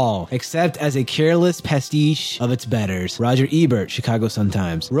at all, except as a careless pastiche of its betters. Roger Ebert, Chicago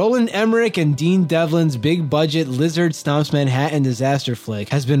Sun-Times. Roland Emmerich and Dean Devlin's big-budget Lizard Stomps Manhattan disaster flick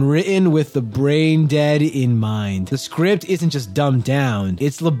has been written with the brain dead in mind. The script isn't just dumbed down,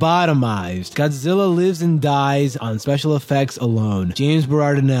 it's lobotomized. Godzilla lives and dies on special effects alone. James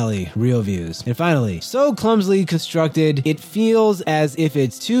Berardinelli, Real Views. And finally, so clumsily constructed, it feels as if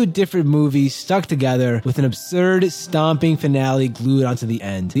it's two different movies stuck together with an absurd stomping finale glued onto the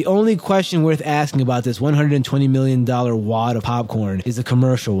end. The only question worth asking about this $120 million wad of popcorn is the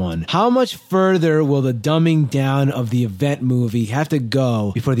commercial one. How much further will the dumbing down of the event movie have to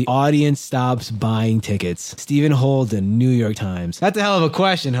go before the audience stops buying tickets? Stephen Holden, New York Times. That's a hell of a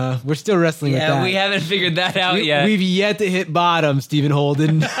question, huh? We're still wrestling with that. Yeah, we haven't figured that out yet. We've yet to hit bottom, Stephen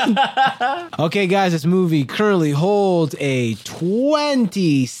Holden. Okay, guys, this movie currently holds a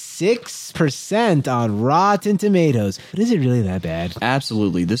 26% on Rotten Tomatoes. But is it really that bad?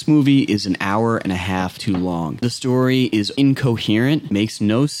 Absolutely. This movie is an hour and a half too long. The story is incoherent, makes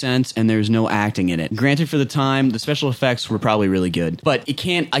no sense, and there's no acting in it. Granted, for the time, the special effects were probably really good, but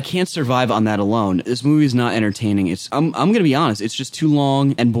I can't survive on that alone. This movie is not entertaining. I'm going to be honest, it's just too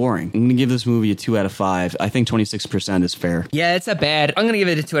long and boring. I'm going to give this movie a 2 out of 5. I think 26% is fair. Yeah, it's not bad. I'm going to give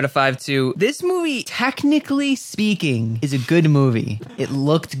it a 2 out of 5 too. This movie, technically speaking, is a good movie. It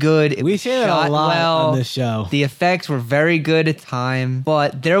looked good. We say that a lot on this show. The effects were very good at time,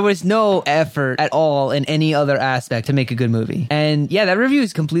 but there was no effort at all in any other aspect to make a good movie. And yeah, that review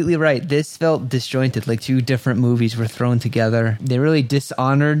is completely right. This felt disjointed, like two different movies were thrown together. They really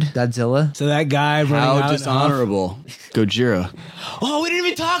dishonored Godzilla. So that guy running out. How dishonorable. Gojira. Oh, we didn't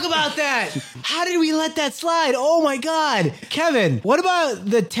even talk about that. How did we let that slide? Oh my God. Kevin, what about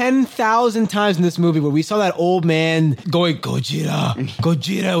the 10,000 times in this movie where we saw that old man going, Gojira,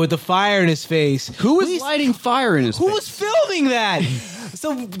 Gojira, with the fire in his face? Who was lighting fire in his face? Who was filming that?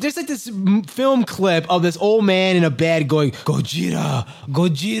 So there's like this film clip of this old man in a bed going, Gojira,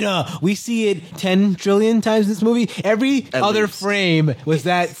 Gojira. We see it 10 trillion times in this movie. Every other frame was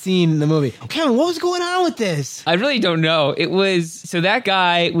that scene in the movie. Kevin, what was going on with this? I really don't know. It was, so that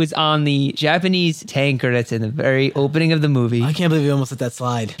guy was on the Japanese tanker that's in the very opening of the movie. I can't believe we almost let that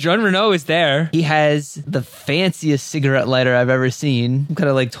slide. Jean Reno is there. He has the fanciest cigarette lighter I've ever seen. Kind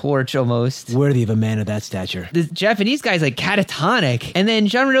of like torch almost. Worthy of a man of that stature. The Japanese guy's like catatonic. And then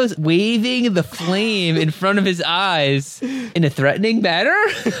Jean Reno's waving the flame in front of his eyes in a threatening manner,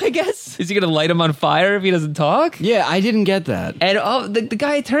 I guess. Is he going to light him on fire if he doesn't talk? Yeah, I didn't get that. And the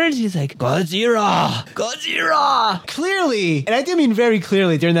guy turns, he's like, Godzilla, Godzilla. Clearly, and I do mean very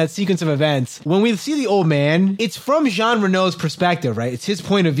clearly during that sequence of events, when we see the old man, it's from Jean Reno's perspective, right? It's his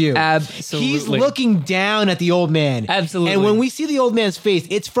point of view. Absolutely. He's looking down at the old man. Absolutely. And when we see the old man's face,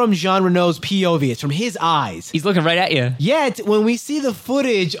 it's from Jean Reno's POV. It's from his eyes. He's looking right at you. Yet, when we see the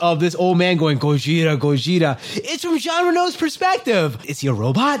footage of this old man going, Gojira, Gojira, it's from Jean Reno's perspective. Is he a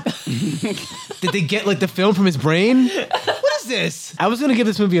robot? Did they get like the film from his brain? What is this? I was going to give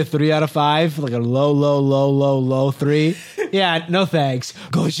this movie a 3 out of 5, like a low 3. Yeah, no thanks.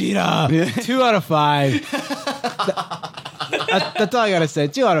 Gojira, 2 out of 5. That's all I gotta say.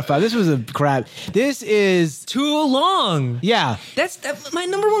 2 out of 5. This was a crap. This is too long. Yeah. That's my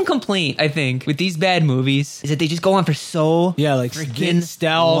number one complaint, I think, with these bad movies is that they just go on for so like freaking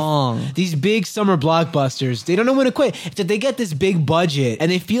stealth long. These big summer blockbusters, they don't know when to quit. It's that they get this big budget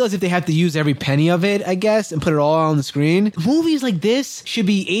and they feel as if they have to use every penny of it, I guess, and put it all on the screen. Movies like this should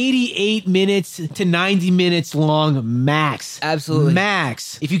be 88 minutes to 90 minutes long max. Absolutely.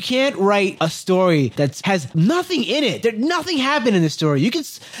 Max. If you can't write a story that has nothing in it, nothing happened in this story.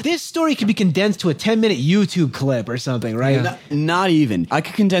 This story could be condensed to a 10-minute YouTube clip or something, right? Yeah. Not even. I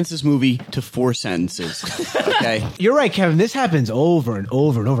could condense this movie to 4 sentences. Okay. You're right, Kevin. This happens over and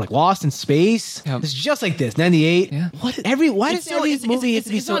over and over. Like Lost in Space. Yep. It's just like this. 98. Yeah. Why does every movie have to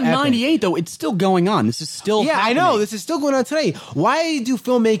be so not epic? 98 though. It's still going on. This is still happening. I know. This is still going on today. Why do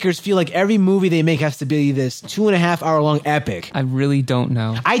filmmakers feel like every movie they make has to be this 2.5 hour long epic? I really don't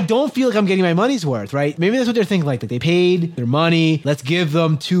know. I don't feel like I'm getting my money's worth, right? Maybe that's what they're thinking. Like they paid their money. Let's give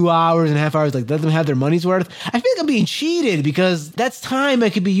them 2 hours and a half hours. Like let them have their money's worth. I feel like I'm being cheated because that's time I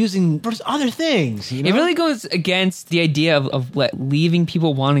could be using for other things. You know? It really goes against the idea of leaving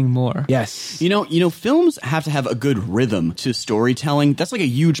people wanting more. Yes. You know, films have to have a good rhythm to storytelling. That's like a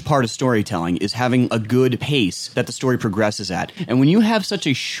huge part of storytelling is having a good pace that the story progresses at. And when you have such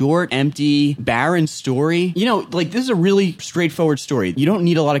a short, empty, barren story, like this is a really straightforward story. You don't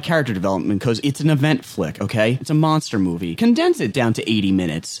need a lot of character development because it's an event flick, okay? It's a monster movie. movie, condense it down to 80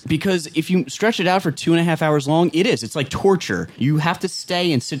 minutes. Because if you stretch it out for 2.5 hours long, it's like torture. You have to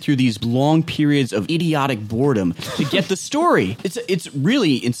stay and sit through these long periods of idiotic boredom to get the story. It's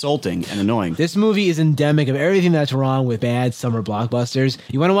really insulting and annoying. This movie is endemic of everything that's wrong with bad summer blockbusters.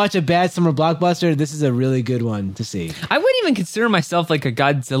 You want to watch a bad summer blockbuster? This is a really good one to see. I wouldn't even consider myself like a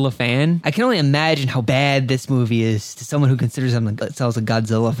Godzilla fan. I can only imagine how bad this movie is to someone who considers themselves a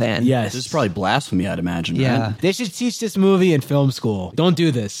Godzilla fan. Yes. This is probably blasphemy, I'd imagine. Yeah. Right? They should teach this movie in film school. Don't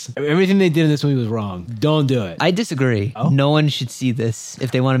do this. Everything they did in this movie was wrong. Don't do it. I disagree. Oh? No one should see this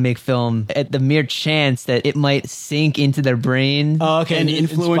if they want to make film at the mere chance that it might sink into their brain. Oh, okay. And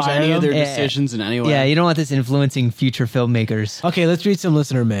influence Inspire any of them? their decisions in any way. Yeah, you don't want this influencing future filmmakers. Okay, let's read some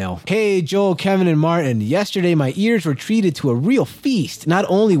listener mail. Hey, Joel, Kevin, and Martin. Yesterday, my ears were treated to a real feast. Not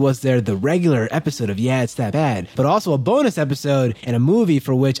only was there the regular episode of Yeah, It's That Bad, but also a bonus episode and a movie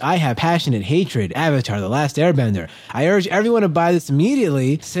for which I have passionate hatred, Avatar: The Last Airbender. I urge everyone to buy this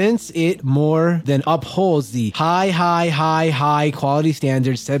immediately since it more than upholds the high quality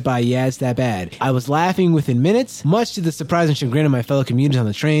standards set by Yeah, It's That Bad. I was laughing within minutes, much to the surprise and chagrin of my fellow commuters on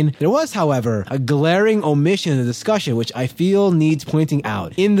the train. There was, however, a glaring omission in the discussion which I feel needs pointing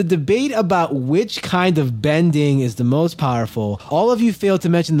out. In the debate about which kind of bending is the most powerful, all of you failed to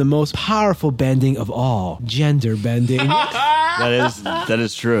mention the most powerful bending of all, gender bending. That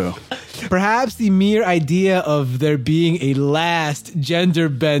is true. Perhaps the mere idea of there being a last gender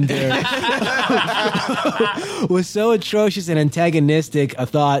bender was so atrocious and antagonistic a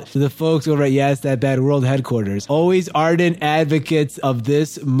thought to the folks over at Yes That Bad World headquarters, always ardent advocates of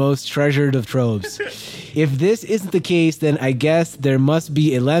this most treasured of tropes. If this isn't the case, then I guess there must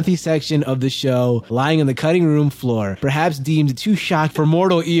be a lengthy section of the show lying on the cutting room floor, perhaps deemed too shocked for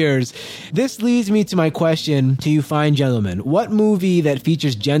mortal ears. This leads me to my question to you fine gentlemen. What movie that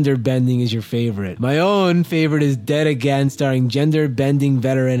features gender bending is your favorite? My own favorite is Dead Again, starring gender bending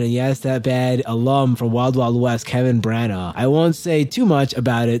veteran and Yes That Bad alum from Wild Wild West, Kevin Branagh. I won't say too much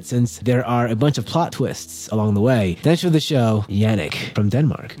about it since there are a bunch of plot twists along the way. Thanks for the show, Yannick from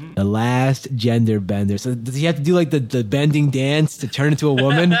Denmark. The last gender bender. So does he have to do like the bending dance to turn into a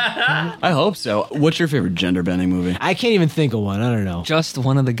woman? I hope so. What's your favorite gender bending movie? I can't even think of one. I don't know. Just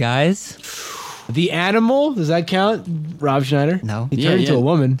one of the guys? The Animal? Does that count? Rob Schneider? No. He turned into a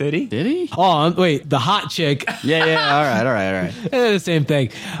woman. Did he? Did he? Oh, wait. The hot chick. Yeah. All right. The same thing.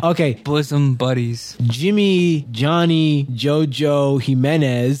 Okay. Bosom buddies. Jimmy Johnny Jojo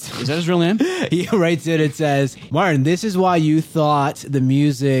Jimenez. Is that his real name? He writes it says, Martin, this is why you thought the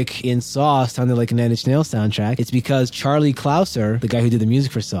music in Saw sounded like a Nine Inch Nails soundtrack. It's because Charlie Clouser, the guy who did the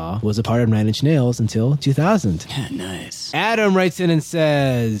music for Saw, was a part of Nine Inch Nails until 2000. Yeah, nice. Adam writes in and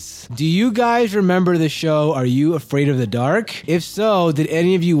says, do you guys remember the show Are You Afraid of the Dark? If so, did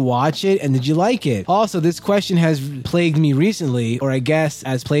any of you watch it and did you like it? Also, this question has plagued me recently, or I guess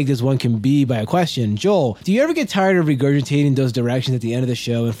as plagued as one can be by a question. Joel, do you ever get tired of regurgitating those directions at the end of the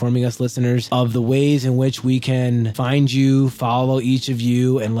show, informing us listeners of the ways in which we can find you, follow each of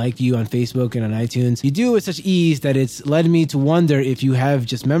you, and like you on Facebook and on iTunes? You do it with such ease that it's led me to wonder if you have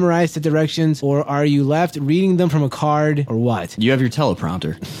just memorized the directions, or are you left reading them from a card, or what? You have your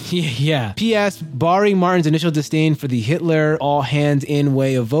teleprompter. Yeah. P.S. Barring Martin's initial disdain for the Hitler all-hands-in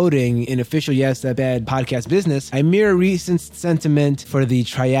way of voting in official Yes That Bad podcast business, I mirror recent sentiment for the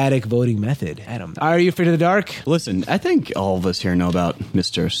triadic voting method. Adam, are you afraid of the dark? Listen, I think all of us here know about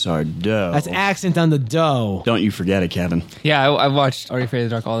Mr. Sardo. That's accent on the dough. Don't you forget it, Kevin. Yeah, I watched Are You Afraid of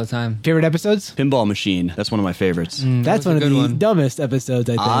the Dark all the time. Favorite episodes? Pinball Machine. That's one of my favorites. That's one of the dumbest episodes,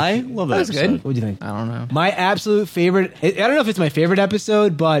 I think. I love that That was episode. good. What do you think? I don't know. My absolute favorite, I don't know if it's my favorite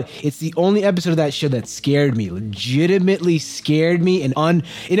episode, but it's the only episode of that show that scared me, legitimately scared me, and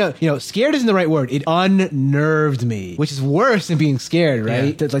scared isn't the right word. It unnerved me, which is worse than being scared,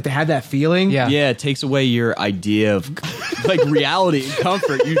 right? Yeah. To have that feeling. Yeah. Yeah, it takes away your idea of like reality and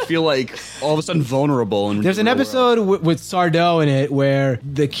comfort. You feel like all of a sudden vulnerable. And There's an episode with Sardo in it where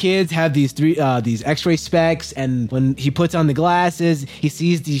the kids have these X-ray specs, and when he puts on the glasses, he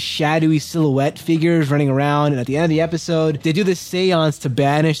sees these shadowy silhouette figures running around. And at the end of the episode, they do this seance to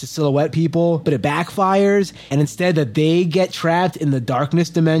banish the silhouette people, but it backfires. And instead that they get trapped in the darkness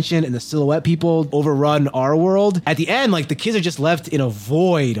dimension and the silhouette people overrun our world. At the end, like the kids are just left in a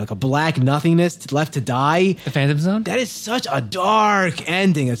void, like a black nothingness, left to die. The Phantom Zone? That is such a dark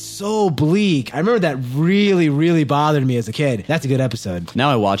ending. It's so bleak. I remember that really, really bothered me as a kid. That's a good episode. Now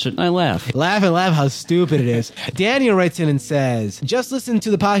I watch it and I laugh. Laugh and laugh how stupid it is. Daniel writes in and says, just listen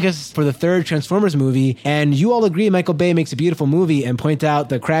to the podcast for the third Transformers movie, and you all agree Michael Michael Bay makes a beautiful movie and point out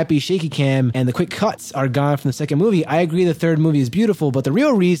the crappy shaky cam and the quick cuts are gone from the second movie, I agree the third movie is beautiful, but the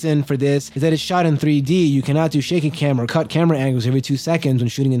real reason for this is that it's shot in 3D. You cannot do shaky cam or cut camera angles every 2 seconds when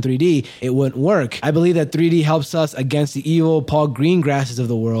shooting in 3D. It wouldn't work. I believe that 3D helps us against the evil Paul Greengrasses of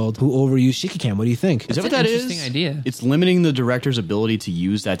the world who overuse shaky cam. What do you think? Is that what that is? Interesting idea. It's limiting the director's ability to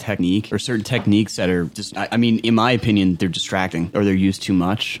use that technique or certain techniques that are just, I mean, in my opinion, they're distracting or they're used too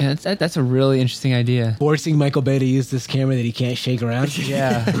much. Yeah, that's a really interesting idea. Forcing Michael Bay to use this camera that he can't shake around.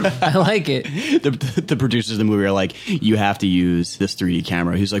 Yeah, I like it. The producers of the movie are like, you have to use this 3D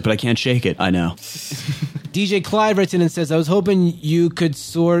camera. He's like, but I can't shake it. I know. DJ Clyde writes in and says, I was hoping you could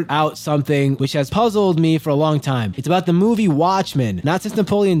sort out something which has puzzled me for a long time. It's about the movie Watchmen. Not since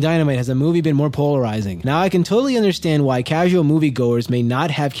Napoleon Dynamite has a movie been more polarizing. Now I can totally understand why casual moviegoers may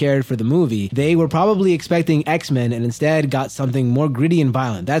not have cared for the movie. They were probably expecting X-Men and instead got something more gritty and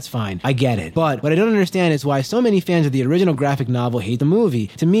violent. That's fine. I get it. But what I don't understand is why so many fans of the original graphic novel hate the movie.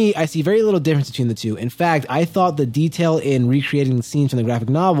 To me, I see very little difference between the two. In fact, I thought the detail in recreating the scenes from the graphic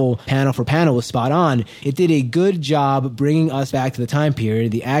novel, panel for panel, was spot on. It did a good job bringing us back to the time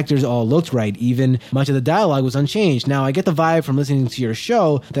period. The actors all looked right. Even much of the dialogue was unchanged. Now, I get the vibe from listening to your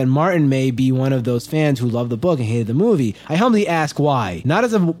show that Martin may be one of those fans who loved the book and hated the movie. I humbly ask why. Not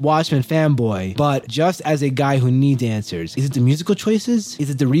as a Watchmen fanboy, but just as a guy who needs answers. Is it the musical choices? Is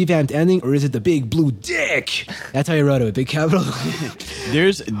it the revamped ending? Or is it the big blue dick? That's how you wrote it, with big capital.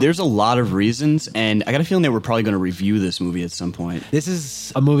 There's a lot of reasons, and I got a feeling that we're probably going to review this movie at some point. This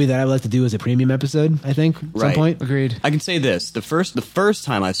is a movie that I would like to do as a premium episode, I think, at some point. Agreed. I can say this. The first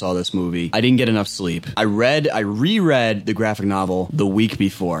time I saw this movie, I didn't get enough sleep. I reread the graphic novel the week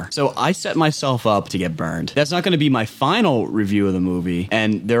before. So I set myself up to get burned. That's not going to be my final review of the movie,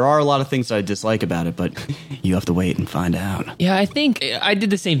 and there are a lot of things I dislike about it, but you have to wait and find out. Yeah, I think I did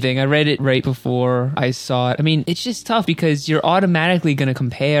the same thing. I read it right before I saw it. I mean, it's just tough because you're automatically going to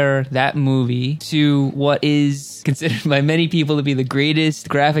compare that movie to what is considered by many people to be the greatest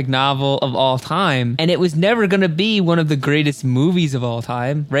graphic novel of all time. And it was never going to be one of the greatest movies of all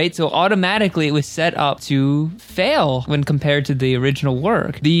time, right? So automatically it was set up to fail when compared to the original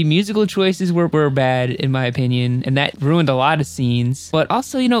work. The musical choices were bad, in my opinion, and that ruined a lot of scenes. But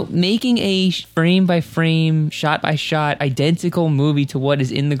also, making a frame by frame, shot by shot, identical movie to what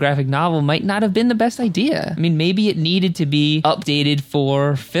is in the graphic novel might not have been the best idea. I mean, maybe it needed to be updated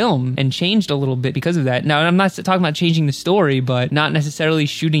for film and changed a little bit because of that. Now, I'm not talking about changing the story, but not necessarily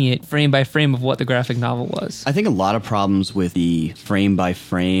shooting it frame by frame of what the graphic novel was. I think a lot of problems with the frame by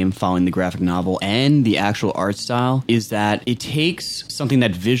frame following the graphic novel and the actual art style is that it takes something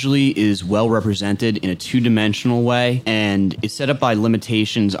that visually is well represented in a two-dimensional way and is set up by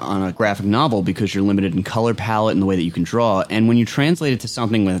limitations on a graphic novel because you're limited in color palette and the way that you can draw. And when you translate it to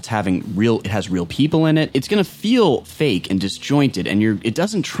something that's it has real people in it, it's going to feel fake and disjointed, and it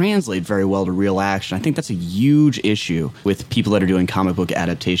doesn't translate very well to real action. I think that's a huge issue with people that are doing comic book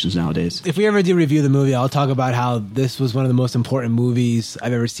adaptations nowadays. If we ever do review the movie, I'll talk about how this was one of the most important movies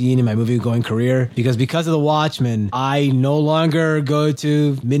I've ever seen in my movie-going career. Because of The Watchmen, I no longer go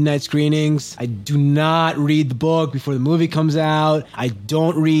to midnight screenings. I do not read the book before the movie comes out. I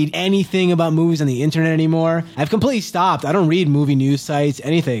don't read anything about movies on the internet anymore. I've completely stopped. I don't read movie news sites,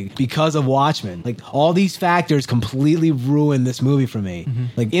 anything, because of Watchmen. Like, all these factors completely ruin this movie for me. Mm-hmm.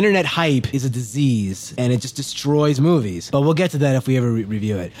 Like, internet hype is a disease, and it just destroys movies. But we'll get to that if we ever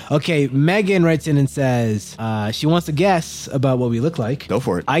review it. Okay, Megan writes in and says she wants to guess about what we look like. Go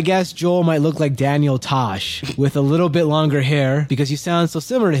for it. I guess Joel might look like Daniel Tosh with a little bit longer hair because you sound so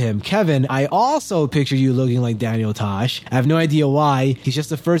similar to him. Kevin, I also picture you looking like Daniel Tosh. I have no idea why. He's just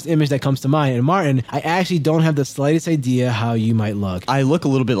the first image that comes to mind. And Martin, I actually don't have the slightest idea how you might look. I look a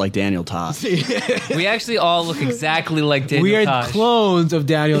little bit like Daniel Tosh. We actually all look exactly like Daniel We are Tosh. clones of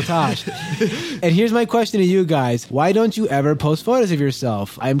Daniel Tosh. And here's my question to you guys. Why don't you ever post photos of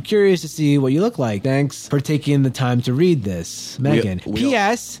yourself? I'm curious to see what you look like. Thanks for taking the time to read this, Megan.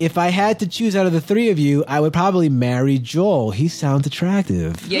 P.S. If I had to choose out of the three of you, I would probably marry Joel. He sounds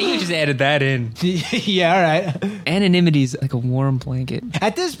attractive. Yeah, you just added that in. Yeah, all right. Anonymity's like a warm blanket.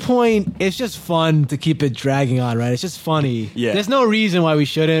 At this point, it's just fun to keep it dragging on, right? It's just funny. Yeah. There's no reason why we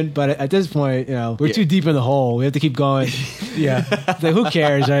shouldn't, but at this point, we're too deep in the hole. We have to keep going. Yeah. It's like, who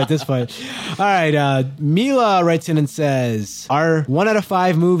cares, right, at this point? All right, Mila writes in and says, are 1 out of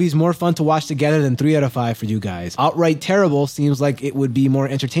 5 movies more fun to watch together than 3 out of 5 for you guys? Outright terrible seems like it would be more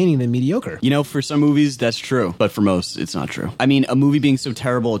entertaining than mediocre. You know, for some movies, that's true. But for most, it's not true. I mean, a movie being so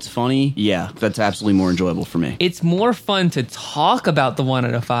terrible it's funny, yeah, that's absolutely more enjoyable for me. It's more fun to talk about the 1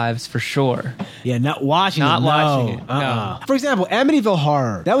 out of 5s for sure. Yeah, not watching Not it. watching it, no. For example, Amityville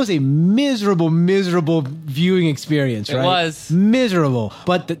Horror. That was a miserable viewing experience, It right? was. Miserable.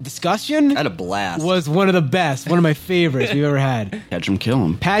 But the discussion I had a blast. was one of the best, one of my favorites we've ever had. Catch 'em, kill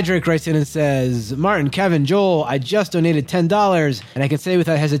 'em. Patrick writes in and says, Martin, Kevin, Joel, I just donated $10, and I can say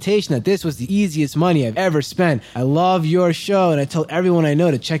without hesitation that this was the easiest money I've ever spent. I love your show, and I tell everyone I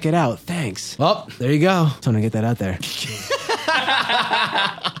know to check it out. Thanks. Well, there you go. Just want to get that out there.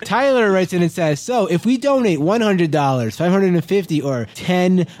 Tyler writes in and says, so if we donate $100, $550, or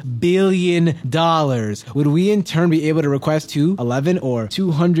 $10 billion, would we in turn be able to request 2, 11, or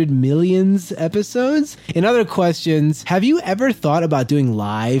 200 millions episodes? In other questions, have you ever thought about doing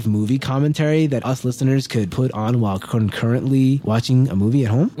live movie commentary that us listeners could put on while concurrently watching a movie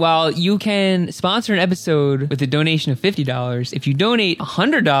at home? Well, you can sponsor an episode with a donation of $50. If you donate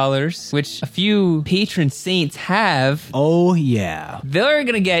 $100, which a few patron saints have, Oh, yeah. they're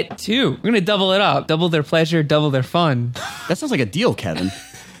going to get 2. We're going to double it up. Double their pleasure, double their fun. That sounds like a deal, Kevin.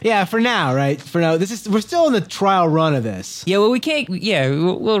 Yeah, for now, right? For now, we're still in the trial run of this. Yeah, well, we can't. Yeah,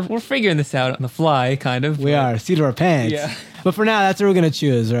 we're figuring this out on the fly, kind of. We are, seat of our pants. Yeah. But for now, that's what we're going to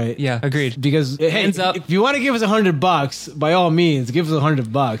choose, right? Yeah, agreed. Because, hey, Hands up. if you want to give us $100, by all means, give us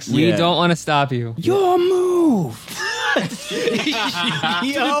 $100. We Yeah. don't want to stop you. Your move.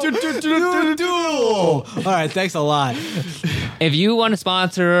 All right, thanks a lot. If you want to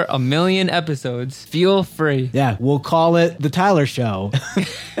sponsor 1 million episodes, feel free. Yeah, we'll call it the Tyler Show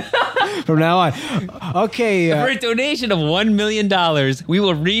from now on. Okay. For a donation of $1 million, we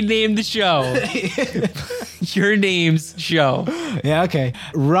will rename the show. Your name's show. Yeah, okay.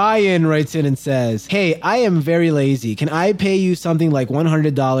 Ryan writes in and says, hey, I am very lazy. Can I pay you something like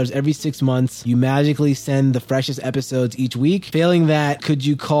 $100 every 6 months? You magically send the freshest episodes each week. Failing that, could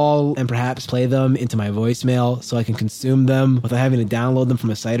you call and perhaps play them into my voicemail so I can consume them without having to download them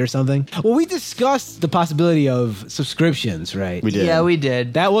from a site or something? Well, we discussed the possibility of subscriptions, right? We did. Yeah, we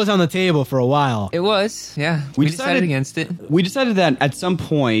did. That was on the table for a while. It was. Yeah. We decided against it. We decided that at some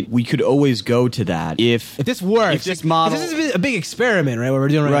point we could always go to that if If this works, If this model- this is a big experiment, right? What we're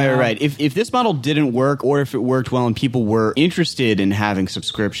doing Right, now. right. If this model didn't work, or if it worked well and people were interested in having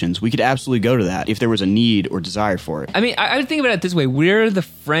subscriptions, we could absolutely go to that if there was a need or desire for it. I mean, I would think about it this way. We're the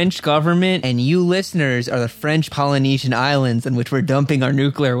French government, and you listeners are the French Polynesian islands in which we're dumping our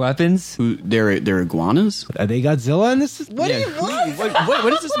nuclear weapons. Who they're iguanas? Are they Godzilla in this? What Yeah, do you what? what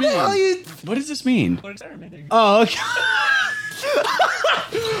does this What the mean? hell are you- What does this mean? Oh, okay.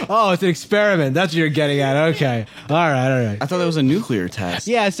 Oh, it's an experiment. That's what you're getting at. Okay. All right. I thought that was a nuclear test.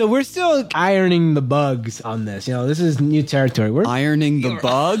 Yeah, so we're still ironing the bugs on this. You know, this is new territory. We're Ironing the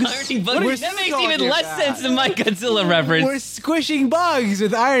bugs? Ironing bugs. We're That makes so even less bad. sense than my Godzilla reference. we're squishing bugs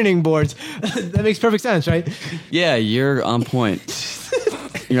with ironing boards. That makes perfect sense, right? Yeah, you're on point.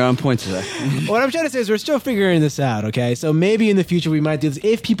 You're on point today. What I'm trying to say is we're still figuring this out, okay? So maybe in the future we might do this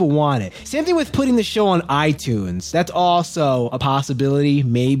if people want it. Same thing with putting the show on iTunes. That's also a possibility,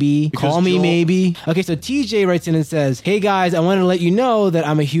 maybe. Call me, Joel- maybe. Okay, so TJ writes in and says, hey guys, I wanted to let you know that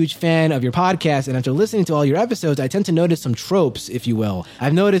I'm a huge fan of your podcast, and after listening to all your episodes, I tend to notice some tropes, if you will.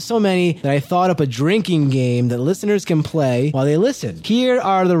 I've noticed so many that I thought up a drinking game that listeners can play while they listen. Here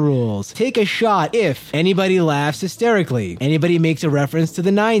are the rules. Take a shot if anybody laughs hysterically, anybody makes a reference to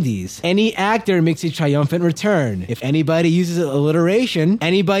the 90s, any actor makes a triumphant return, if anybody uses alliteration,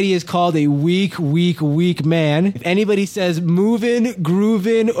 anybody is called a weak man, if anybody says movin',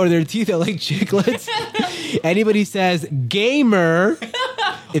 groovin', or their teeth are like chiclets, anybody says gamer,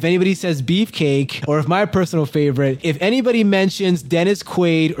 if anybody says beefcake, or if my personal favorite, if anybody mentions Dennis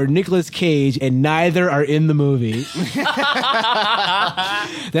Quaid or Nicolas Cage and neither are in the movie.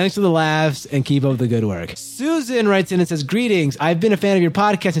 Thanks for the laughs and keep up the good work. Susan writes in and says, greetings. I've been a fan of your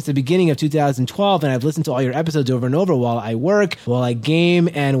podcast since the beginning of 2012, and I've listened to all your episodes over and over while I work, while I game,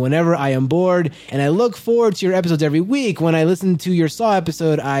 and whenever I am bored. And I look forward to your episodes every week. When I listened to your Saw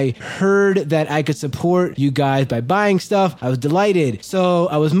episode, I heard that I could support you guys by buying stuff. I was delighted. So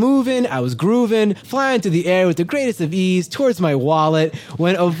I was moving, I was grooving, flying through the air with the greatest of ease towards my wallet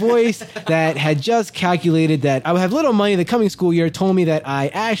when a voice that had just calculated that I would have little money the coming school year told me that I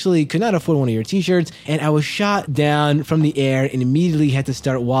actually could not afford one of your t-shirts, and I was shot down from the air and immediately had to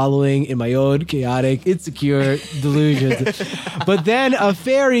start wallowing in my own chaotic, insecure delusions. But then a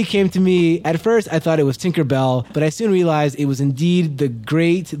fairy came to me. At first, I thought it was Tinkerbell, but I soon realized it was indeed the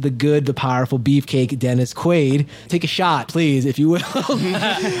great, the good, the powerful beefcake Dennis Quaid. Take a shot, please, if you will,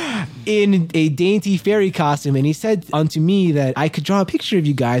 in a dainty fairy costume, and he said unto me that I could draw a picture of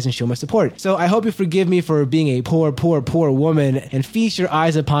you guys and show my support. So I hope you forgive me for being a poor, poor, poor woman and feast your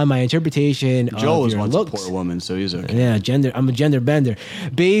eyes upon my interpretation Joel of was your once looks. a poor woman, so he's okay. Yeah, I'm a gender bender.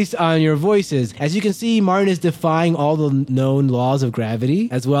 Based on your voices. As you can see, Martin is defying all the known laws of gravity,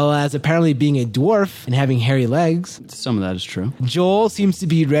 as well as apparently being a dwarf and having hairy legs. Some of that is true. Joel seems to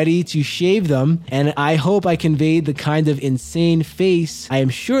be ready to shave them, and I hope I conveyed the kind of insane face I am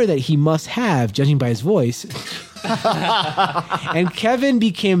sure that he must have, judging by his voice. And Kevin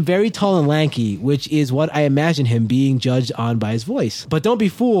became very tall and lanky, which is what I imagine him being judged on by his voice. But don't be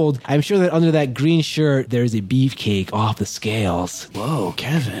fooled. I'm sure that under that green shirt, there's a beefcake off the scales. Whoa,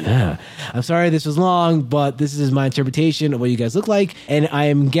 Kevin. Yeah. I'm sorry this was long, but this is my interpretation of what you guys look like, and I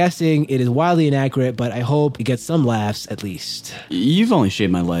am guessing it is wildly inaccurate, but I hope it gets some laughs at least. You've only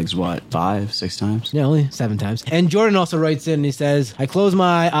shaved my legs, what, 5, 6 times? Yeah, only 7 times. And Jordan also writes in and he says, I closed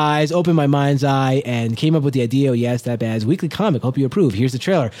my eyes, opened my mind's eye, and came up with the idea of Yes, That Bad's weekly comic. Hope you approve. Here's the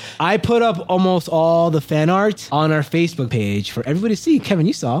trailer. I put up almost all the fan art on our Facebook page for everybody to see. Kevin,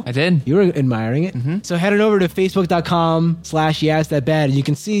 you saw. I did. You were admiring it. Mm-hmm. So head on over to facebook.com/YesThatBad and you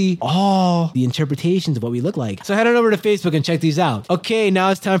can see all the interpretations of what we look like. So head on over to Facebook and check these out. Okay, now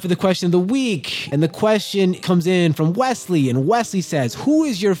it's time for the question of the week. And the question comes in from Wesley. And Wesley says, who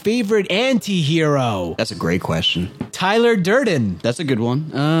is your favorite anti-hero? That's a great question. Tyler Durden. That's a good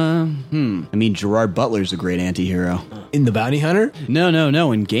one. I mean, Gerard Butler's a great anti-hero. In The Bounty Hunter?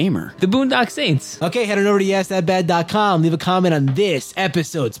 No, in Gamer. The Boondock Saints. Okay, head on over to YesThatBad.com. Leave a comment on this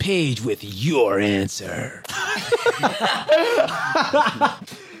episode's page with your answer.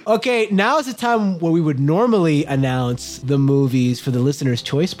 Okay, now is the time where we would normally announce the movies for the listener's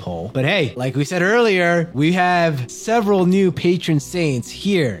choice poll. But hey, like we said earlier, we have several new patron saints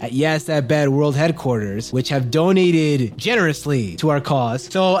here at Yes That Bad World Headquarters, which have donated generously to our cause.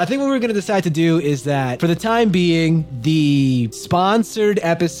 So I think what we're going to decide to do is that for the time being, the sponsored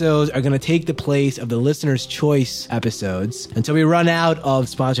episodes are going to take the place of the listener's choice episodes until we run out of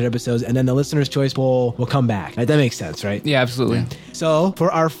sponsored episodes, and then the listener's choice poll will come back. Right, that makes sense, right? Yeah, absolutely. Yeah. So,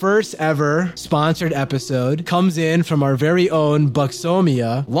 for our first ever sponsored episode, comes in from our very own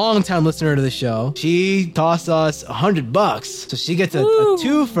Buxomia, longtime listener to the show. She tossed us $100, so she gets a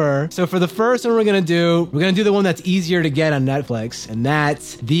twofer. So for the first one we're gonna do the one that's easier to get on Netflix, and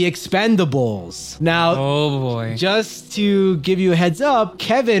that's The Expendables. Now, Oh boy. just to give you a heads up,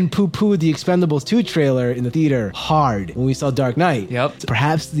 Kevin poo-pooed the Expendables 2 trailer in the theater hard when we saw Dark Knight. Yep.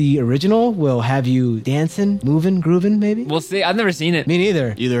 Perhaps the original will have you dancing, moving, grooving, maybe? We'll see. I've never seen it. Me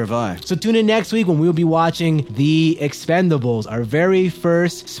neither. Either have I. So tune in next week when we'll be watching The Expendables, our very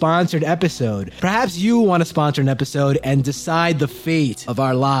first sponsored episode. Perhaps you want to sponsor an episode and decide the fate of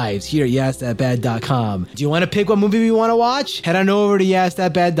our lives here at YesThatBad.com. Do you want to pick what movie we want to watch? Head on over to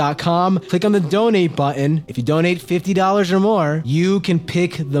YesThatBad.com, click on the donate button. If you donate $50 or more, you can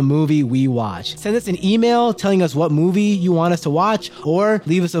pick the movie we watch. Send us an email telling us what movie you want us to watch, or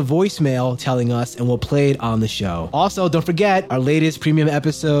leave us a voicemail telling us, and we'll play it on the show. Also, don't forget, our latest premium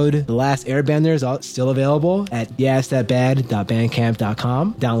episode, The Last Airbender, is still available at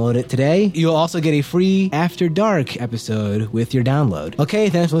yesthatbad.bandcamp.com. Download it today. You'll also get a free After Dark episode with your download. Okay,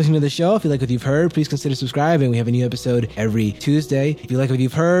 thanks for listening to the show. If you like what you've heard, please consider subscribing. We have a new episode every Tuesday. If you like what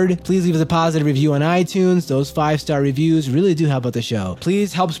you've heard, please leave us a positive review on iTunes. Those 5-star reviews really do help out the show.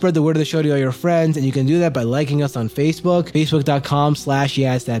 Please help spread the word of the show to all your friends, and you can do that by liking us on Facebook,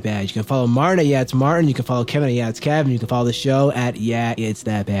 facebook.com/YesThatBad. You can follow Martin at YatsMartin. You can follow Kevin at YatsKevin. You can follow the show at Yeah, It's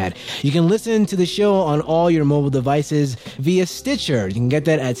That Bad. You can listen to the show on all your mobile devices via Stitcher. You can get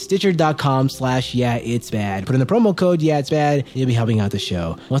that at stitcher.com/YaIt'sBad. Put in the promo code Yeah, It's Bad, and you'll be helping out the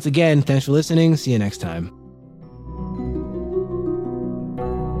show. Once again, thanks for listening. See you next time.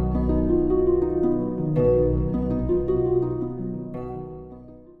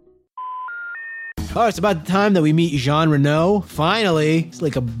 Oh, it's about the time that we meet Jean Reno. Finally, it's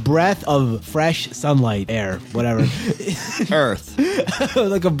like a breath of fresh sunlight, air, whatever. Earth.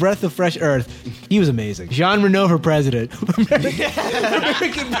 Like a breath of fresh earth. He was amazing. Jean Reno for president.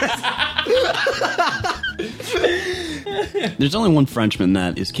 American president. There's only one Frenchman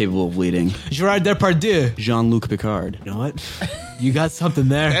that is capable of leading. Gerard Depardieu. Jean-Luc Picard. You know what? You got something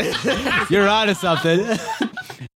there. You're onto something.